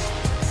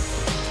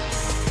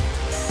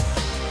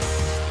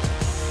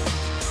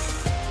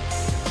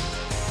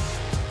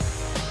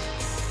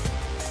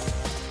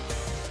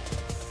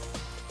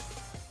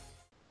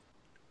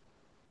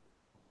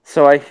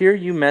 So I hear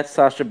you met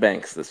Sasha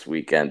Banks this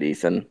weekend,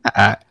 Ethan.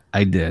 I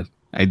did.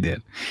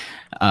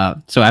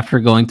 So after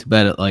going to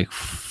bed at like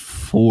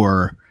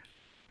 4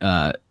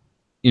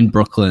 in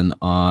Brooklyn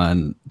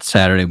on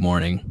Saturday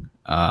morning,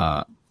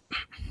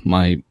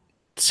 my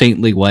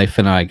saintly wife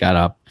and I got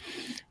up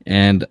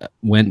and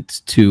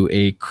went to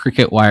a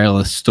Cricket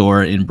Wireless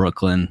store in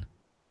Brooklyn.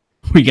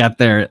 We got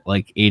there at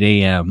like 8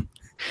 a.m.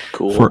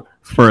 Cool.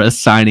 For a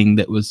signing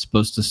that was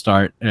supposed to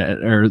start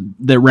or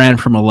that ran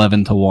from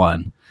 11 to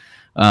 1.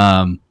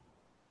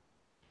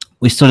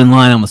 We stood in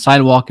line on the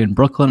sidewalk in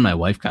Brooklyn. My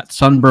wife got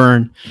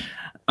sunburned.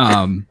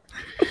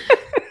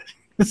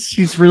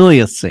 She's really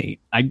a saint.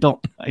 I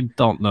don't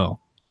know.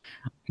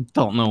 I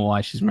don't know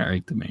why she's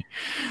married to me.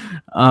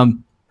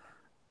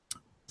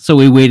 So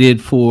we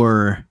waited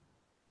for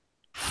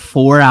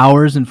 4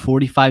 hours and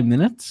 45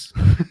 minutes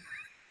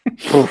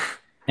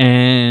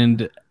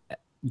and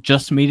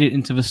just made it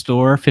into the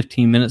store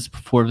 15 minutes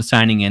before the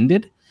signing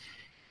ended.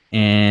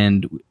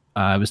 And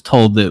I was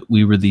told that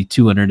we were the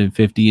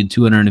 250 and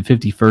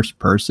 251st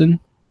person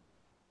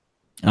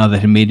that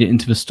had made it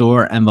into the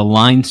store, and the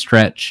line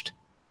stretched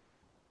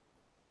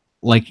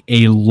like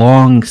a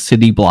long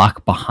city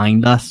block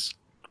behind us.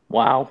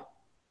 Wow.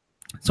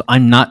 So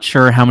I'm not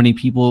sure how many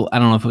people. I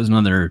don't know if it was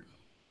another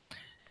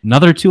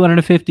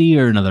 250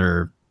 or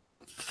another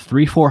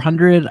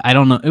 300-400. I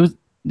don't know.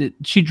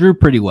 She drew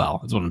pretty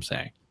well, is what I'm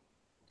saying.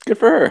 Good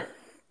for her.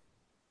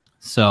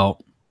 So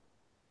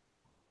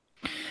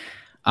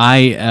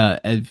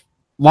a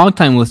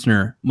longtime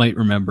listener might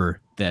remember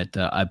that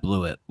I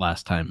blew it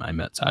last time I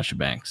met Sasha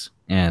Banks,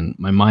 and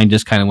my mind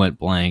just kind of went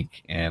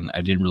blank, and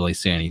I didn't really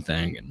say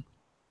anything. And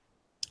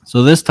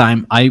so this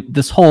time,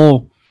 this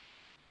whole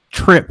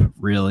trip,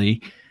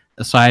 really,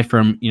 aside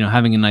from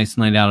having a nice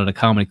night out at a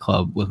comedy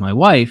club with my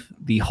wife,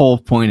 the whole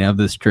point of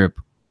this trip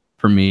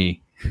for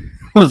me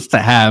was to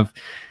have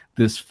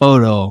this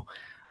photo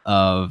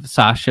of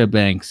Sasha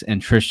Banks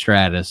and Trish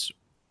Stratus,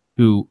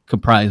 who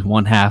comprise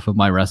one half of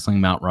my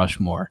wrestling Mount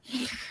Rushmore,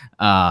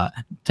 to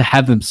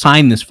have them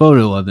sign this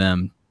photo of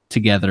them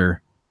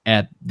together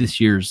at this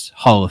year's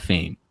Hall of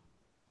Fame.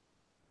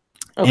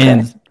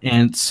 Okay.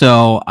 And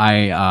so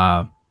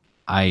I'm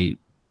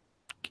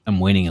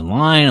waiting in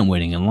line.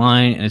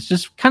 And it's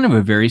just kind of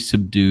a very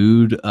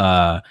subdued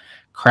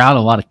crowd. A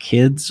lot of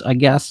kids, I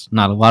guess.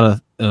 Not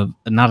a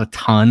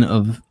ton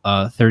of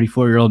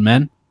 34-year-old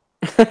men.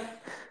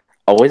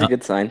 Always a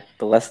good sign.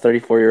 The less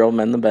 34-year-old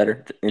men, the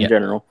better in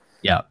general.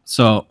 Yeah.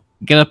 So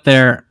get up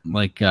there,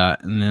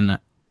 and then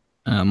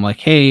I'm like,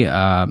 "Hey,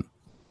 how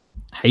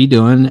you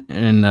doing?"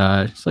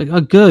 And she's like,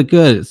 "Oh,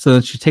 good." So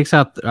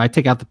I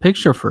take out the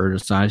picture for her to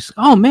sign. She's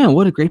like, "Oh man,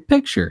 what a great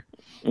picture!"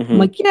 Mm-hmm. I'm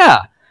like,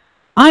 "Yeah,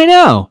 I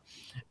know.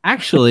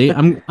 Actually,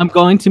 I'm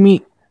going to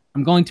meet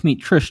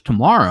Trish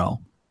tomorrow."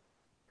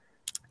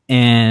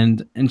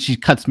 And she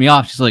cuts me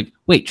off. She's like,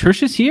 "Wait,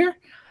 Trish is here?"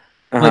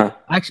 Uh-huh.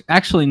 Like,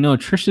 actually, no.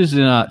 Trish is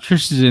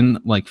in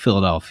like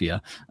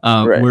Philadelphia.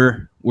 Right.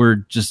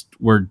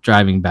 We're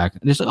driving back.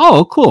 And she's like,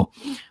 "Oh, cool."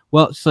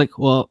 Well, she's like,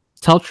 "Well,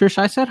 tell Trish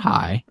I said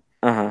hi."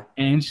 Uh-huh.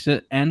 And she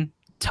said, "And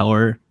tell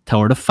her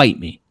to fight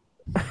me."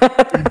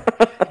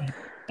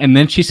 And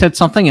then she said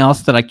something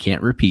else that I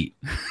can't repeat.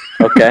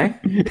 Okay.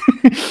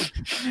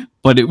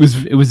 But it was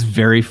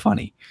very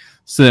funny.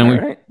 So then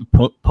we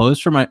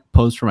posed for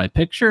my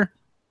picture,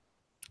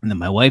 and then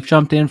my wife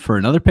jumped in for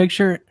another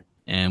picture.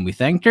 And we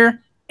thanked her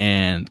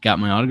and got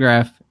my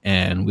autograph,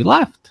 and we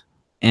left.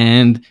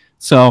 And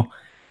so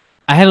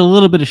I had a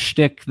little bit of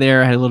shtick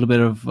there. I had a little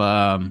bit of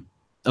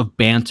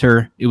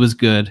banter. It was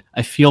good.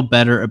 I feel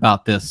better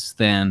about this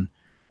than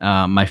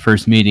my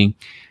first meeting.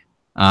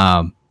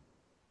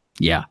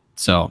 Yeah.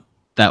 So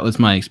that was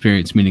my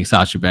experience meeting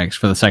Sasha Banks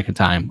for the second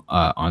time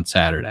on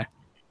Saturday.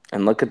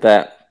 And look at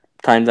that.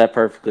 Timed that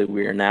perfectly.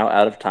 We are now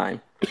out of time.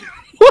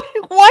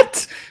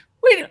 What?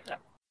 Wait.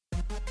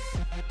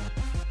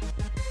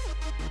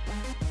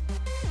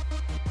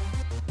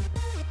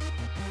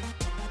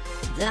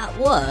 That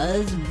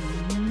was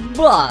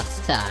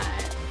boss time.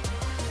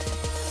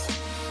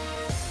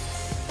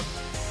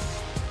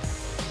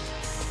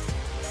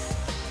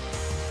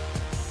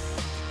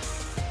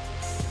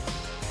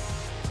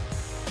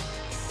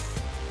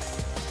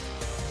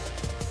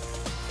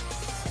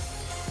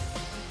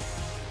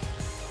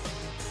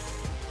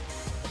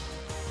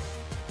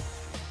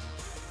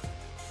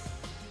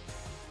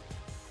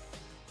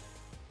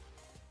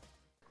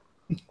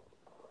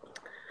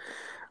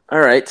 All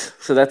right,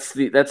 so that's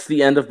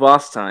the end of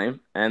Boss Time,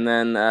 and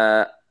then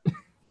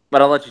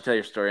but I'll let you tell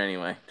your story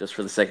anyway, just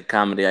for the sake of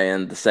comedy. I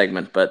end the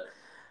segment, but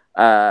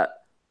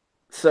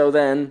so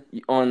then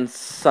on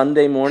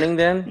Sunday morning,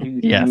 then you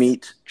Yes.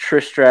 meet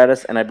Trish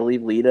Stratus and I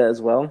believe Lita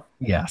as well.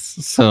 Yes.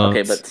 So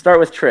Okay, but start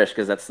with Trish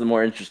because that's the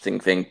more interesting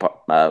thing,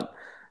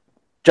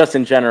 just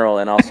in general,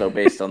 and also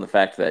based on the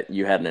fact that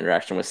you had an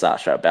interaction with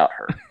Sasha about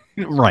her.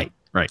 right.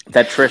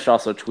 That Trish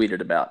also tweeted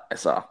about. I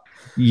saw.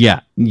 Yeah.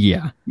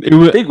 It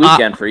was, Big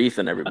weekend for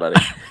Ethan, everybody.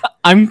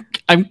 I'm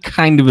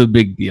kind of a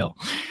big deal.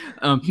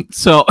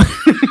 So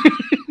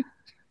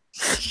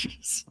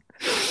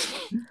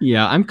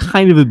yeah, I'm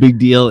kind of a big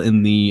deal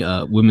in the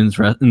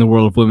in the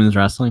world of women's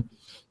wrestling.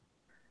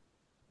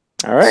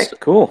 All right,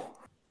 cool.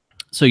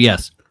 So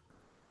yes,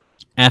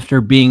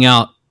 after being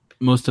out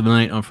most of the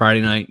night on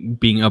Friday night,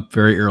 being up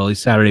very early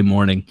Saturday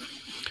morning,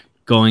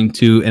 going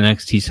to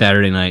NXT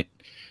Saturday night,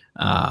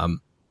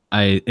 I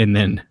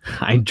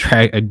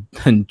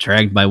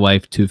dragged my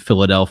wife to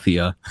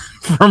Philadelphia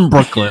from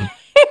Brooklyn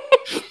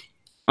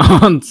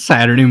on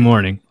Saturday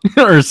morning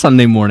or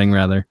Sunday morning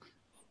rather,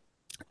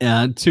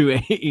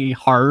 to a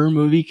horror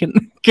movie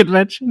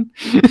convention.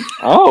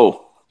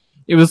 Oh,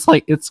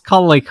 it's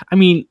called like, I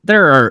mean,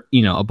 there are,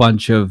 a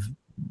bunch of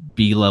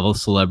B-level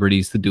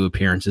celebrities that do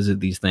appearances at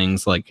these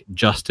things. Like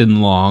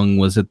Justin Long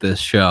was at this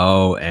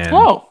show, and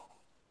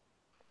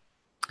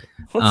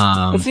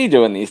what's he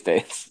doing these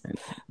days?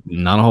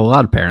 Not a whole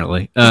lot,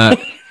 apparently.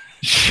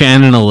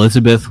 Shannon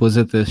Elizabeth was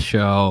at this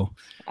show.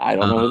 I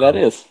don't know who that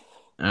is.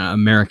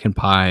 American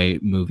Pie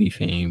movie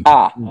fame.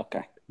 Ah,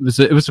 okay.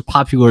 It was a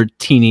popular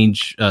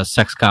teenage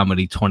sex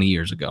comedy 20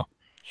 years ago.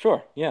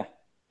 Sure, yeah.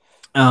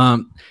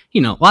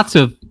 Lots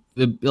of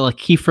like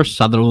Kiefer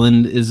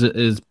Sutherland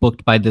is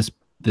booked by the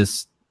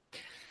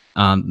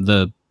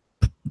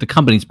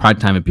company's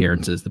primetime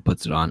appearances that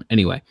puts it on.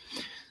 Anyway,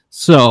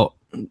 so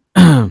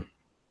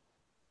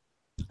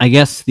I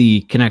guess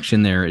the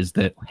connection there is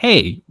that,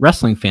 hey,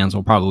 wrestling fans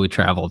will probably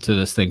travel to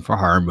this thing for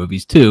horror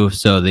movies too.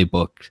 So they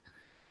booked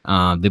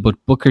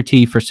Booker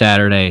T for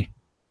Saturday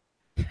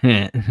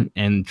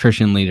and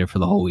Trish and Lita for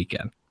the whole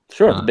weekend.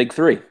 Sure, the big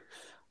three.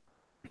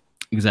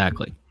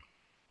 Exactly.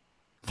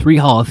 3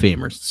 Hall of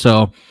Famers.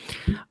 So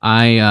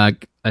I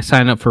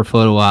signed up for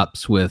photo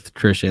ops with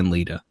Trish and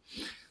Lita.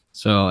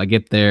 So I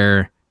get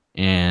there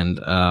and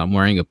I'm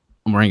wearing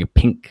a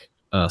pink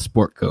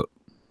sport coat.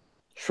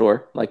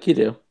 Sure, like you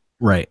do.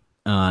 Right.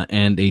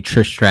 And a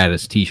Trish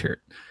Stratus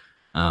t-shirt,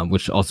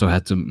 which also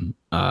had some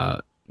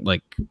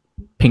like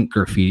pink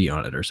graffiti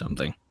on it or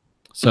something.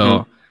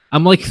 So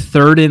I'm like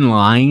third in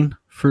line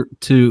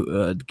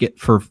to get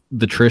for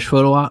the Trish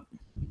photo op.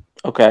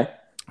 Okay.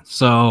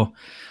 So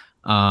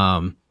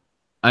I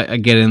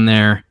get in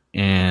there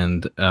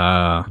and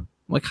I'm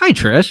like, hi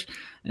Trish.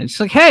 And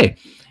she's like, hey.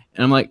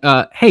 And I'm like,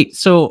 hey,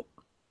 so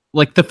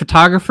like the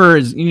photographer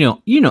is,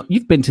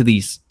 you've been to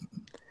these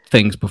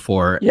things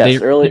before.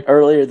 Yes,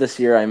 earlier this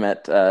year I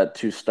met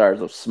 2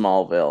 stars of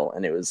Smallville,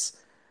 and it was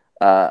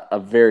a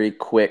very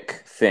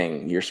quick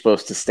thing. You're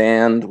supposed to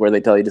stand where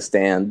they tell you to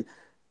stand,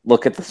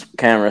 look at the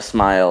camera,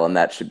 smile, and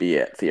that should be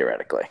it,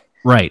 theoretically.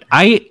 Right.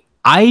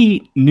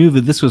 I knew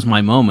that this was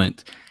my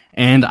moment,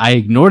 and I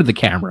ignored the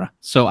camera.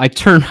 So I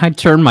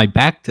turned my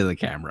back to the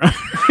camera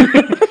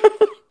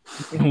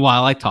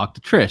while I talked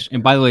to Trish.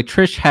 And by the way,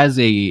 Trish has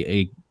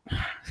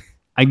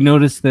I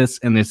noticed this,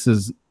 and this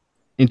is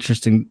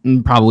interesting,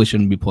 and probably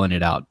shouldn't be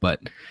pointed out,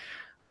 but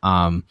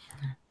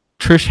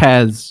Trish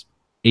has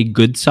a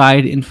good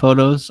side in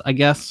photos, I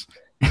guess.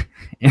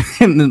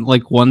 And then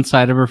like one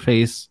side of her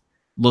face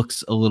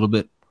looks a little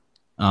bit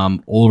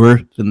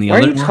older than the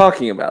other. Why are you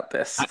talking about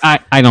this?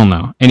 I don't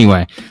know.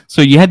 Anyway,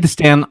 so you had to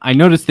stand. I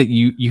noticed that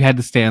you had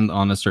to stand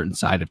on a certain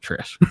side of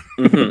Trish.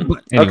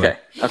 Anyway,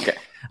 Okay.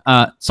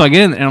 So I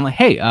get in and I'm like,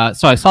 hey,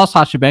 so I saw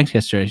Sasha Banks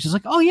yesterday. She's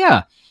like, oh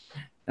yeah.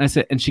 And I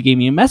said, and she gave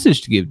me a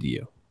message to give to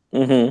you.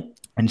 Mm-hmm.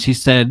 And she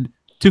said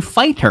to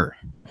fight her.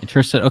 And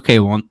Trish said, okay,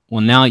 well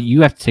now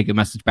you have to take a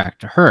message back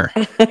to her.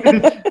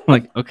 I'm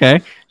like,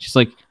 okay. She's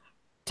like,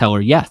 tell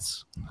her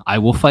yes, I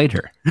will fight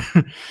her.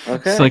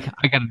 Okay. So like,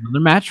 I got another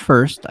match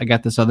first. I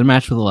got this other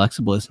match with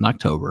Alexa Bliss in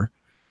October,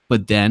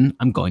 but then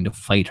I'm going to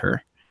fight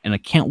her, and I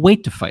can't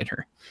wait to fight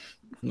her.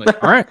 I'm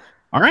like,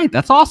 all right,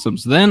 that's awesome.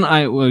 So then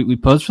we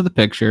posed for the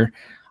picture.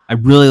 I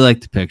really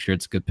like the picture.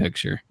 It's a good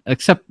picture.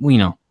 Except,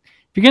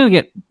 if you're gonna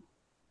get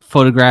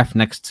photographed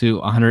next to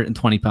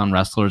 120-pound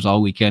wrestlers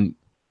all weekend,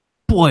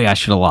 boy, I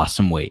should have lost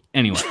some weight.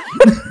 Anyway,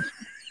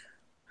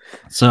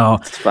 so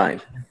It's fine.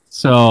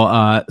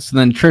 So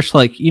then Trish,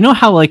 like,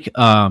 how like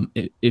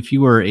if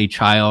you were a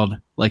child,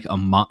 like a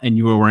mom, and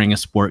you were wearing a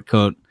sport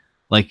coat,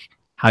 like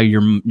how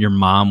your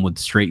mom would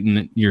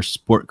straighten your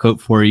sport coat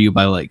for you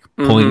by like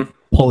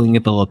pulling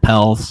at the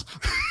lapels.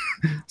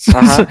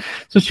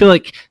 So she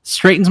like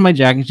straightens my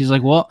jacket. She's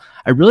like, well,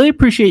 I really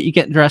appreciate you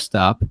getting dressed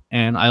up,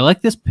 and I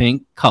like this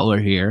pink color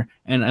here,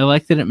 and I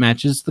like that it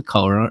matches the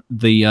color,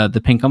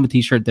 the pink on the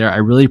t-shirt there. I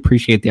really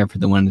appreciate the effort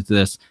that went into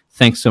this.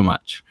 Thanks so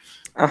much.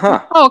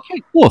 Uh-huh. Oh,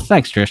 okay, cool.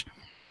 Thanks, Trish.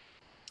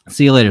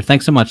 See you later.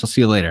 Thanks so much. I'll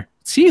see you later.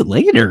 see you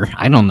later.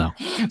 I don't know.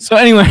 So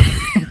anyway,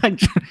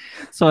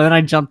 so then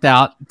I jumped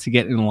out to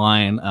get in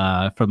line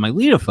for my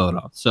Lita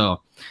photo.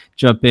 So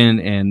jump in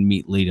and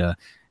meet Lita.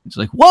 She's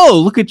like, "Whoa,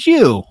 look at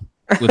you!"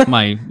 with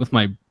my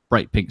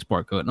bright pink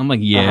sport coat, and I'm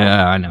like,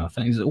 "Yeah, I know."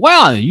 Thanks.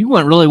 Wow, you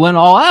went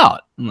all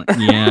out. I'm like,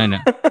 "Yeah, I know."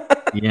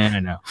 Yeah, I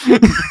know.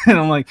 And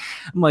I'm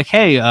like,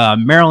 hey,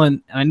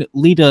 Maryland. I know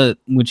Lita,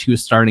 when she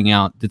was starting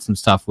out, did some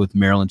stuff with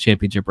Maryland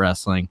Championship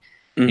Wrestling,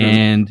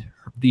 and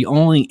the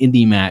only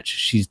indie match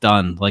she's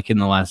done, like in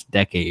the last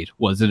decade,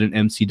 was at an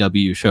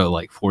MCW show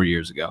like 4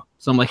 years ago.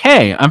 So I'm like,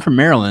 hey, I'm from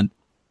Maryland.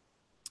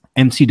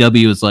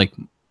 MCW is like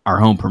our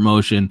home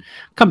promotion.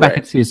 Come back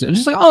and see us. And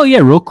she's like, oh yeah,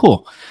 real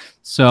cool.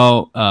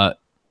 So,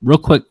 real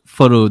quick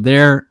photo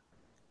there,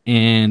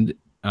 and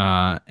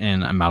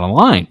I'm out of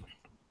line.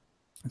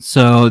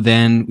 So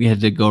then we had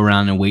to go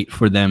around and wait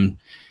for them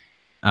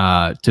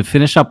to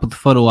finish up with the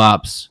photo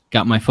ops,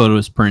 got my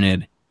photos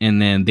printed,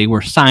 and then they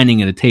were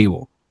signing at a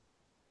table.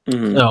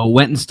 So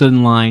went and stood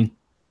in line.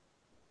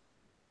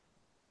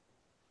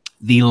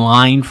 The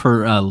line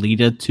for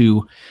Lita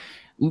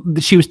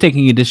she was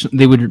taking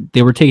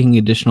they were taking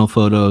additional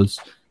photos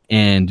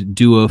and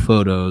duo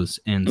photos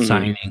and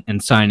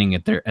signing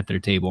at their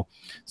table.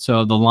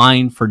 So the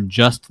line for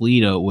just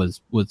Lita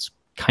was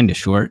kind of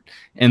short,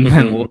 and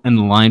then and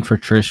the line for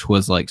Trish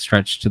was like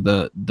stretched to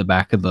the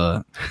back of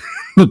the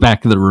the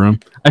back of the room.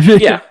 I feel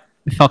like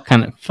it felt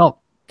kind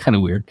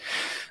of weird.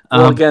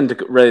 Well, again, to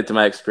relate to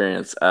my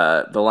experience,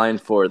 the line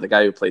for the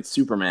guy who played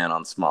Superman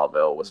on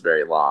Smallville was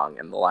very long,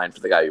 and the line for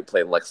the guy who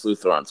played Lex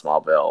Luthor on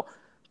Smallville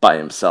by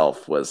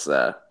himself was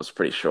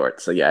pretty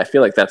short. So yeah, I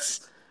feel like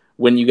that's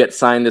when you get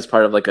signed as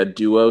part of like a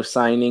duo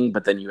signing,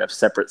 but then you have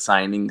separate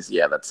signings.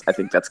 Yeah, I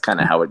think that's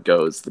kind of how it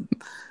goes.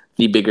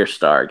 The bigger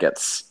star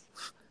gets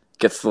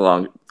the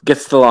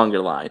longer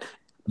line.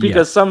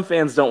 Because some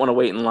fans don't want to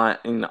wait in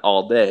line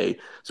all day.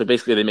 So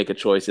basically they make a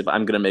choice. If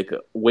I'm going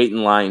to wait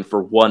in line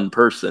for one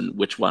person,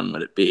 which one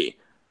would it be?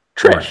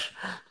 Trish.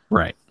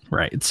 Right.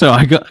 So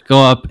I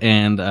go up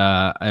and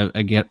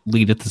I get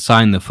Lita to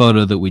sign the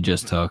photo that we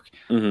just took.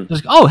 She's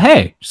like, oh,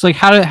 hey. She's like,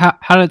 how did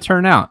it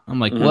turn out? I'm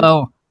like,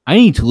 well, I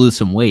need to lose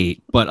some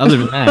weight. But other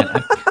than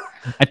that,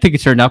 I think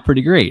it turned out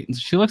pretty great. And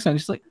so she looks at it and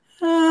she's like,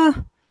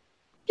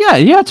 yeah,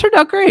 it turned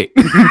out great.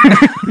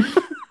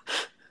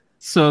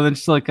 So then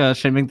she's like,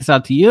 should I make this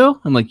out to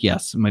you? I'm like,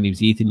 yes, my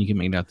name's Ethan. You can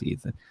make it out to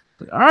Ethan.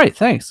 Like, all right,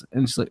 thanks.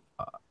 And she's like,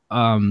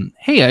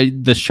 hey,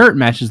 the shirt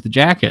matches the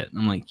jacket.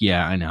 I'm like,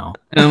 yeah, I know.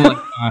 And I'm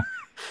like,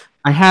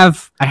 I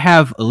have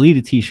a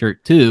Lita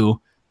t-shirt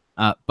too,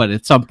 but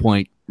at some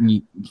point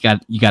you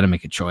got to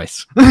make a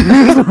choice.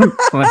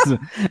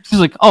 She's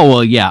like, oh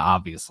well, yeah,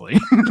 obviously.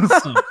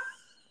 So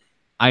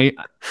I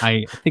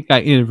think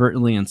I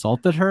inadvertently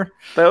insulted her.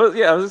 I was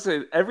gonna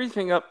say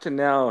everything up to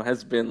now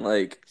has been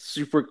like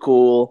super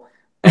cool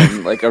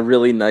and like a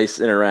really nice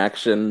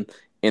interaction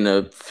in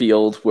a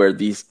field where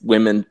these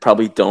women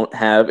probably don't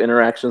have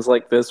interactions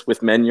like this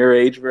with men your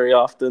age very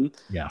often.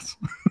 Yes.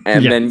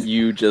 And then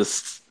you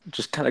just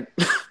kind of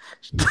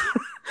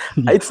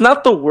it's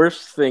not the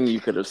worst thing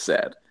you could have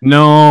said.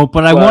 No,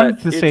 but I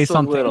wanted to say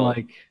something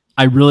like,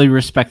 I really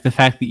respect the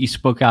fact that you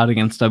spoke out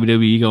against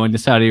WWE going to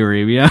Saudi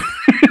Arabia.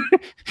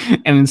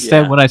 And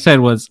instead what I said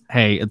was,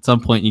 hey, at some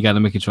point you got to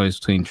make a choice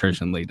between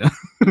Trish and Lita.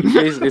 You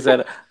basically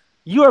said,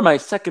 you are my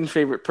second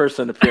favorite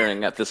person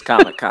appearing at this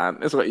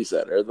Comic-Con, is what you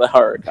said, or the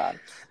HorrorCon.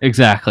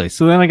 Exactly.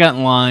 So then I got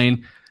in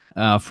line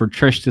for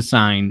Trish to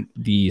sign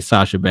the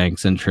Sasha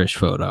Banks and Trish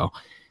photo.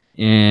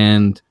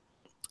 And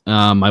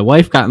my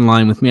wife got in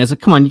line with me. I was like,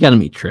 come on, you got to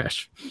meet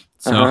Trish.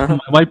 So my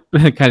wife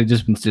had kind of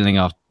just been sitting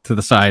off to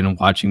the side and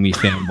watching me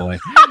fanboy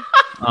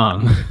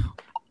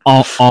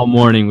all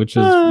morning, which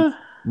is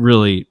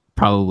really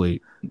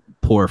probably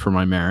poor for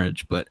my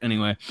marriage. But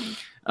anyway,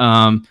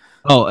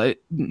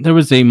 there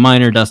was a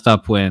minor dust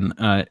up when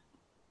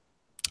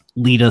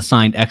Lita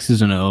signed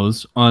X's and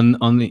O's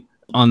on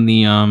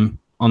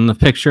the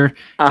picture,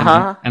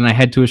 and I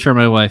had to assure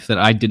my wife that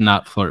I did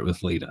not flirt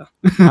with Lita.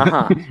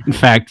 In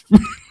fact,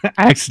 I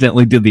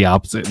accidentally did the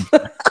opposite.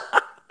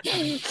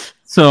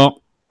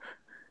 So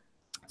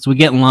we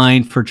get in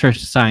line for Trish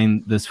to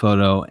sign this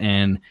photo,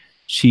 and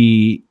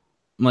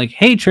I'm like,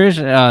 hey Trish,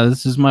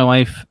 this is my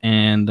wife,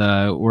 and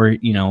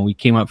we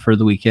came up for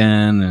the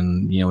weekend,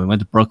 and we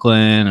went to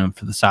Brooklyn and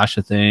for the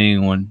Sasha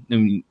thing.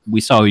 When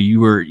we saw you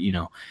were, we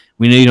know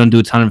you don't do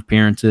a ton of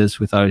appearances.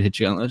 We thought I'd hit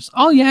you.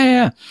 Oh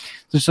yeah.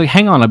 So she's like,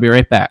 hang on, I'll be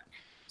right back.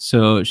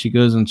 So she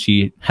goes and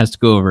she has to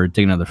go over and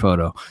take another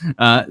photo.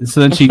 So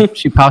then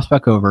she pops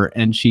back over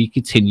and she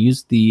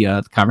continues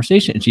the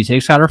conversation. And she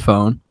takes out her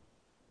phone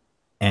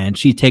and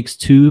she takes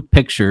two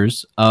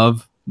pictures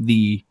of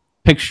the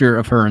picture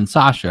of her and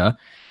Sasha,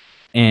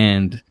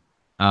 and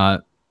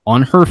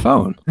on her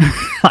phone.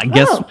 I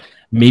guess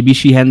maybe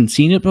she hadn't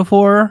seen it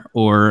before,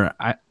 or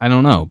I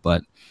don't know.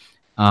 But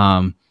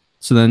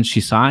so then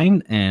she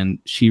signed, and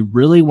she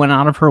really went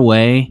out of her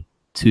way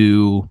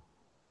to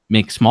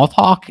make small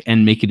talk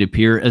and make it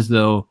appear as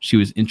though she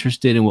was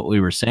interested in what we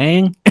were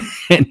saying,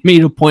 and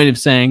made a point of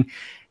saying,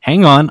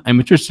 hang on, I'm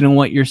interested in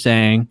what you're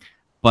saying.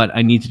 but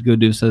I need to go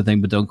do this other thing.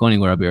 But don't go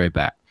anywhere. I'll be right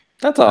back.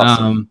 That's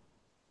awesome.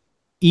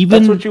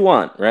 Even that's what you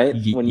want, right?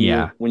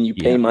 When you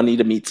pay money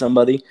to meet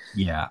somebody.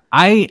 Yeah,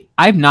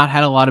 I've not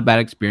had a lot of bad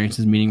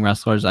experiences meeting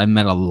wrestlers. I've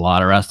met a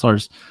lot of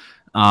wrestlers,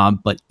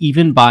 but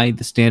even by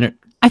the standard,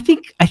 I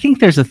think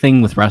there's a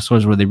thing with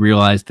wrestlers where they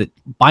realize that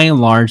by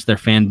and large their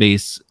fan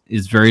base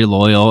is very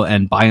loyal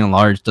and by and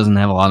large doesn't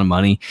have a lot of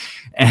money,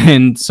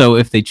 and so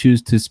if they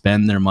choose to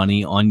spend their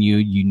money on you,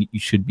 you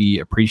should be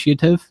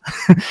appreciative.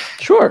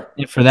 Sure.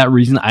 And for that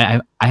reason,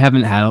 I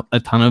haven't had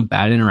a ton of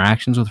bad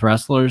interactions with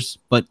wrestlers,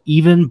 but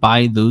even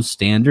by those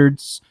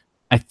standards,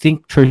 I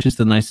think Trish is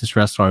the nicest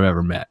wrestler I've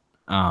ever met.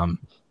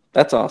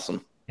 That's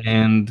awesome.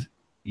 And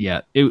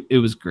yeah,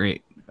 it was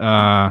great.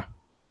 That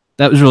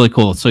was really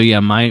cool. So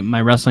yeah,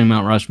 my wrestling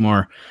Mount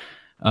Rushmore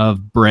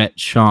of Brett,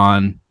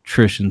 Shawn,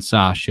 Trish, and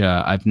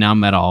Sasha. I've now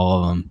met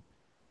all of them,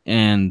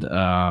 and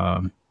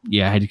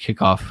yeah, I had to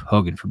kick off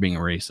Hogan for being a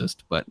racist,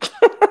 but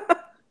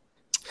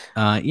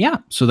yeah.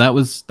 So that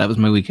was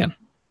my weekend.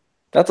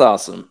 That's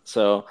awesome.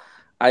 So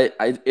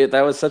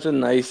that was such a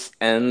nice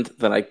end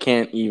that I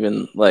can't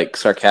even like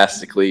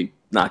sarcastically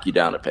knock you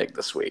down a peg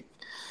this week.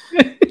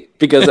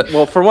 Because,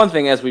 well, for one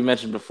thing, as we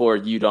mentioned before,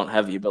 you don't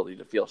have the ability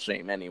to feel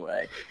shame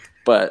anyway.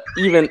 But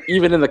even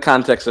in the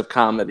context of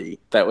comedy,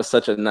 that was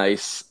such a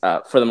nice,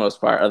 for the most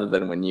part, other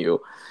than when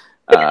you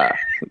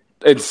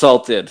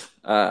insulted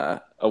a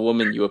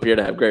woman you appear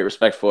to have great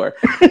respect for.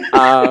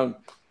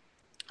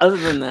 Other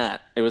than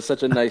that, it was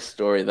such a nice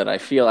story that I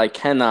feel I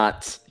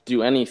cannot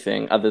do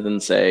anything other than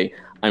say,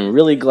 I'm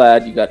really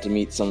glad you got to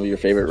meet some of your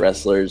favorite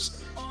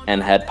wrestlers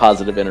and had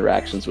positive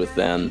interactions with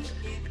them.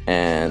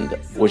 And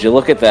would you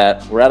look at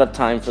that? We're out of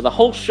time for the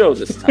whole show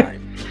this time.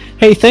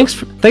 Hey, thanks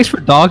for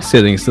dog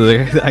sitting so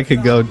that I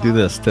could go do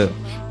this too.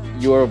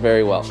 You are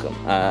very welcome.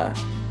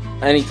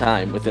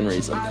 Anytime within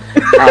reason.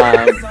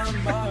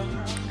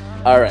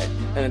 All right.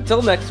 And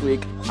until next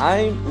week,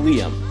 I'm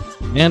Liam.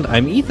 And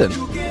I'm Ethan.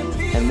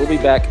 And we'll be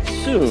back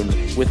soon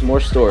with more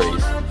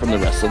stories from the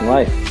wrestling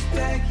life.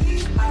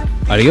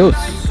 Adios.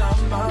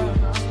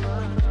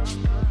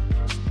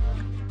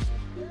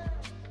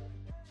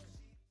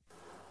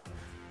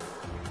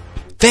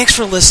 Thanks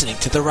for listening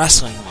to The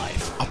Wrestling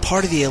Life, a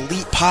part of the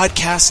Elite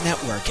Podcast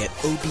Network at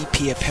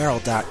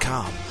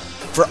obpapparel.com.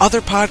 For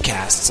other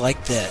podcasts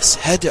like this,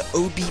 head to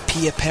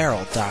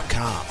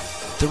obpapparel.com.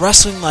 The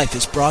Wrestling Life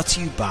is brought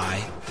to you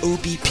by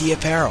OBP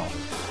Apparel.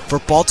 For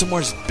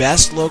Baltimore's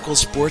best local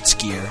sports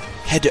gear,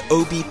 head to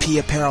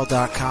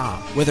obpapparel.com.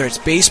 Whether it's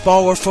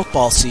baseball or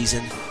football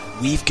season,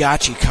 we've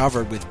got you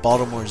covered with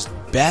Baltimore's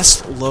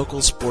best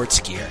local sports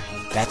gear.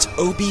 That's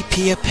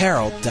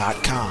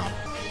obpapparel.com.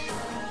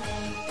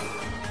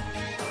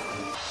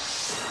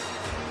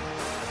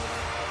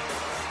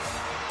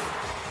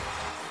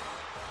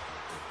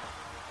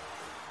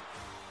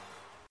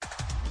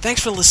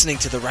 Thanks for listening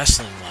to The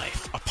Wrestling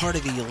Life, a part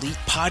of the Elite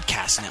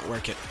Podcast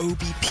Network at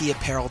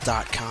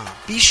obpapparel.com.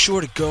 Be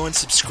sure to go and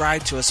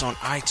subscribe to us on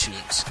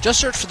iTunes.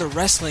 Just search for The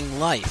Wrestling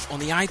Life on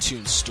the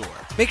iTunes store.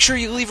 Make sure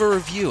you leave a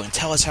review and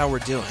tell us how we're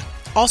doing.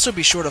 Also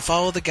be sure to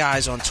follow the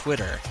guys on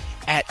Twitter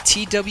at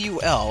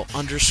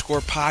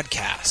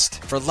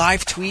TWL_podcast for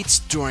live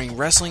tweets during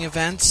wrestling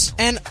events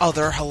and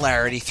other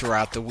hilarity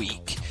throughout the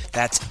week.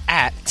 That's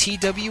at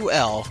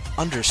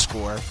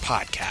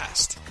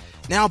TWL_podcast.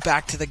 Now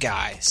back to the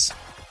guys.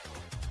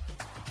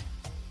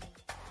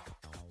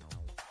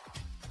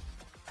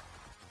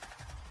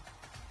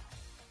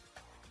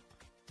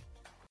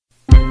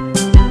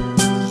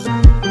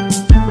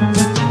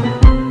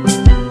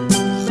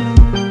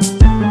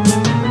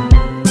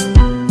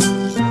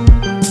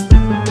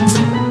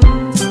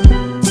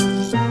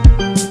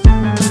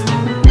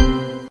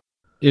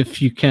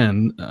 If you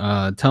can,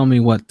 tell me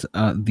what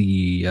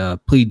the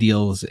plea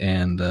deals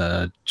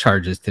and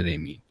charges today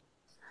mean.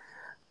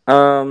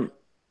 Well,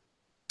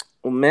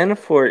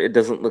 Manafort, it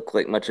doesn't look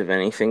like much of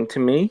anything to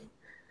me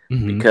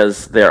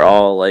because they're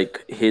all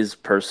like his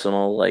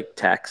personal like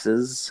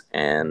taxes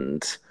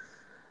and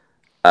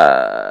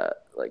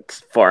like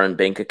foreign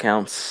bank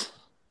accounts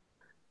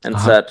and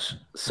such.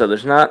 So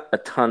there's not a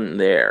ton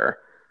there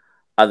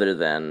other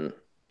than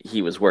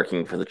he was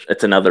working for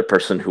it's another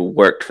person who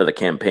worked for the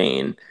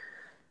campaign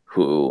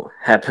who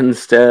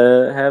happens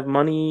to have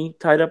money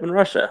tied up in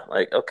Russia.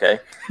 Like, okay.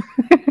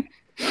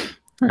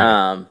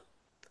 Right.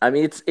 I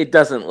mean, it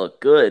doesn't look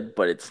good,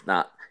 but it's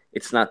not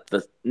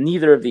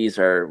neither of these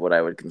are what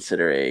I would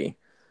consider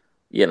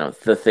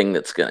the thing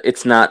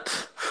it's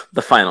not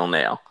the final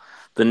nail.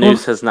 The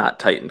noose has not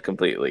tightened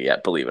completely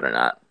yet, believe it or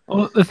not.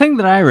 Well, the thing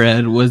that I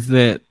read was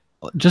that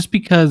just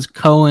because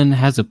Cohen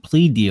has a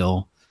plea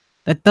deal,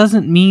 that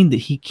doesn't mean that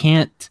he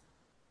can't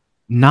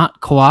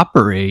not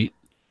cooperate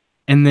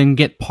and then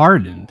get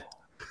pardoned.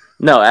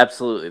 No,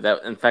 absolutely.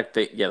 That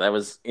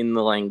was in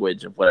the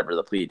language of whatever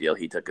the plea deal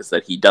he took, is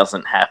that he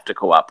doesn't have to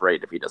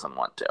cooperate if he doesn't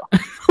want to.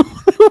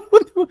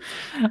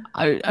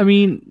 I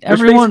mean,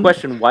 everyone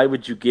question: why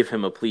would you give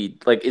him a plea?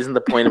 Like, isn't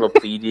the point of a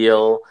plea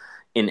deal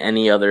in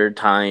any other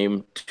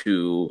time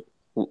to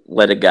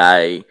let a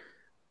guy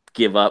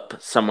give up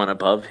someone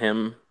above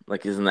him?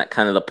 Like, isn't that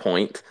kind of the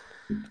point?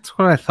 That's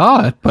what I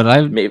thought, but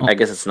I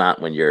guess it's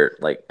not when you're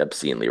like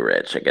obscenely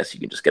rich. I guess you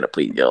can just get a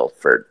plea deal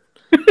for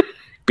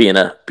being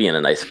a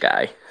nice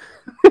guy.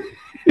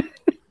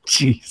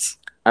 Jeez.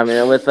 I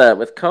mean,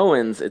 with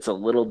Cohen's, it's a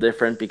little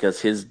different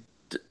because his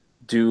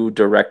do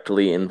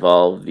directly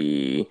involve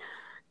the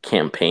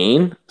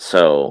campaign.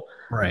 So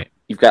Right.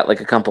 you've got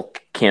like a couple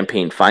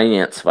campaign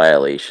finance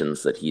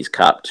violations that he's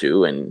copped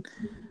to, and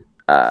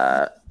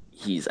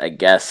he's, I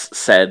guess,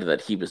 said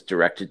that he was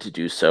directed to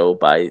do so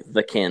by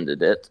the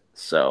candidate.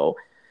 So,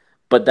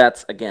 but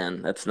that's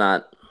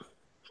not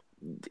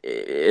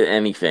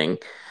anything.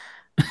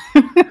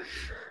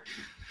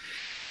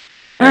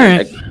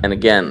 And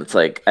again, it's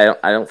like I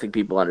don't think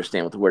people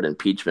understand what the word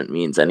impeachment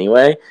means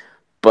anyway.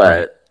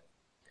 But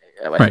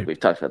I think we've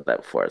talked about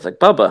that before. It's like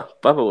Bubba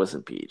was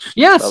impeached.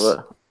 Yes,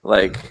 Bubba,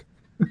 like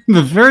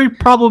the very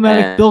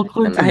problematic Bill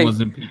Clinton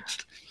was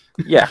impeached.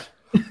 Yeah,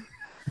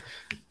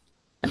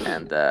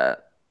 and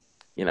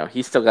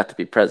he still got to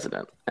be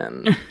president,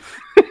 and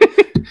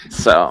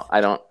so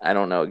I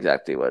don't know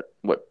exactly what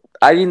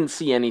I didn't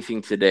see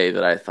anything today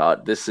that I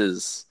thought this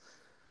is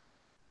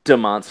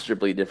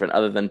demonstrably different,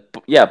 other than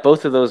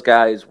both of those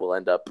guys will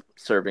end up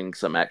serving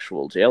some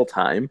actual jail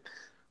time.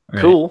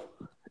 Right. Cool.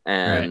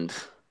 And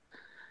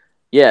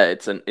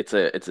it's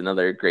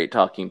another great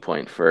talking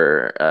point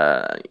for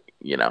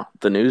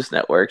the news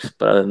networks.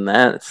 But other than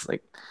that, it's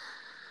like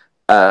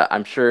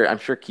I'm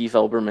sure Keith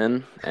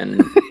Olbermann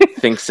and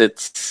thinks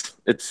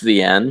it's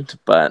the end,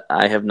 but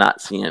I have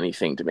not seen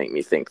anything to make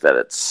me think that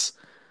it's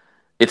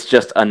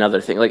just another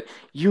thing. Like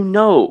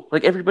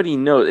everybody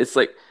knows, it's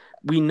like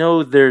we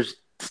know there's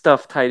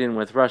stuff tied in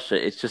with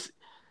Russia. It's just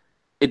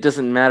it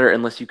doesn't matter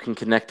unless you can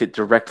connect it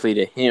directly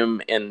to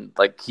him, and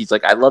like he's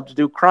like, I love to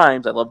do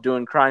crimes. I love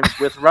doing crimes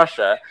with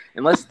Russia.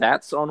 Unless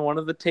that's on one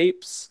of the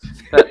tapes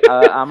that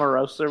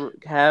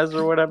Omarosa has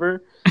or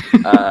whatever.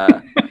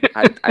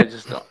 I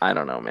just don't. I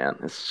don't know, man.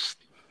 It's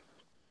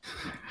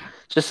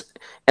just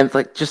and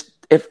like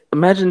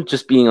imagine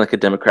just being like a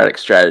Democratic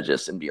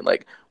strategist and being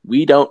like,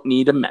 we don't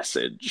need a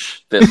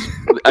message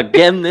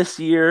this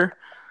year.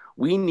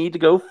 We need to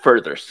go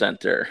further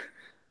center.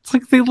 It's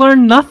like they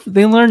learned nothing.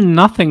 They learned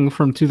nothing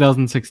from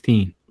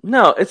 2016.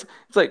 No, it's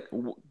like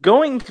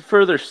going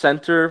further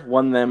center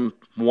won them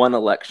one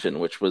election,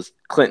 which was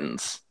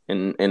Clinton's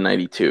in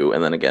 92,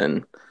 and then again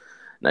in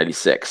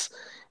 96.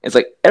 It's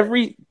like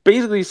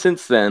basically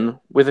since then,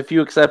 with a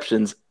few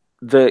exceptions,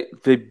 the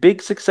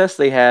big success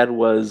they had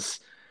was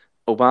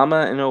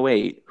Obama in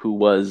 08, who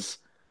was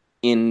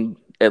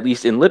at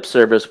least in lip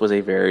service, was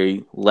a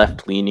very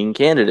left-leaning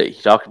candidate.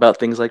 He talked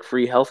about things like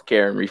free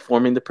healthcare and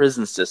reforming the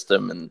prison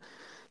system and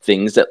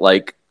things that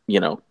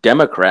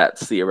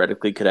Democrats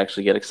theoretically could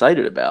actually get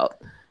excited about.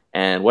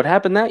 And what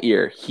happened that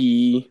year?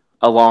 He,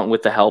 along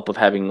with the help of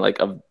having like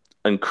an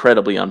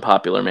incredibly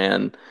unpopular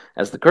man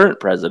as the current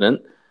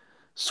president,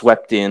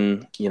 swept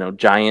in,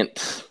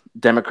 giant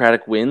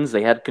Democratic wins.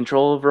 They had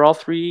control over all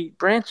three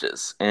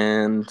branches,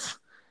 and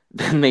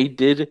then they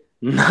did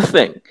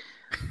nothing.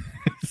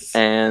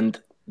 And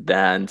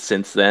then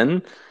since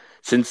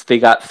they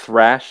got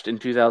thrashed in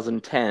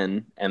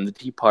 2010 and the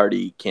Tea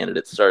Party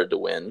candidates started to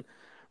win,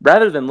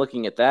 rather than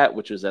looking at that,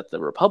 which was that the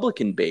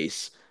Republican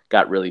base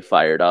got really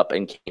fired up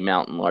and came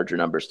out in larger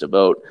numbers to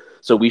vote,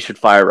 so we should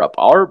fire up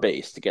our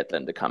base to get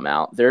them to come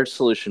out, their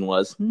solution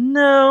was,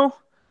 no,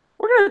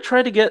 we're going to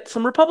try to get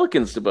some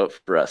Republicans to vote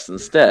for us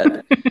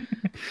instead.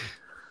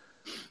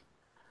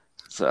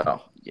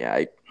 So,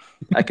 yeah,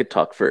 I could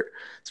talk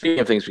speaking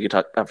of things we could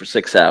talk about for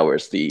 6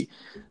 hours, the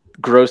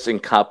gross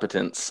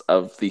incompetence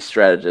of the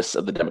strategists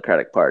of the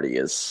Democratic Party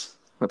it's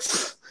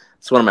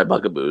one of my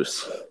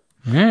bugaboos.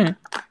 All right.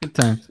 Good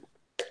times.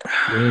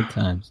 Good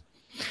times.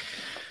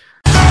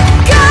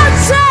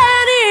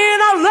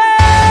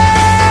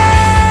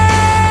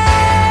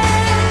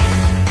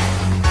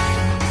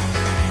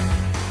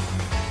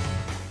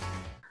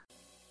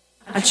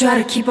 I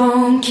try to keep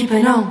on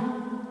keeping on.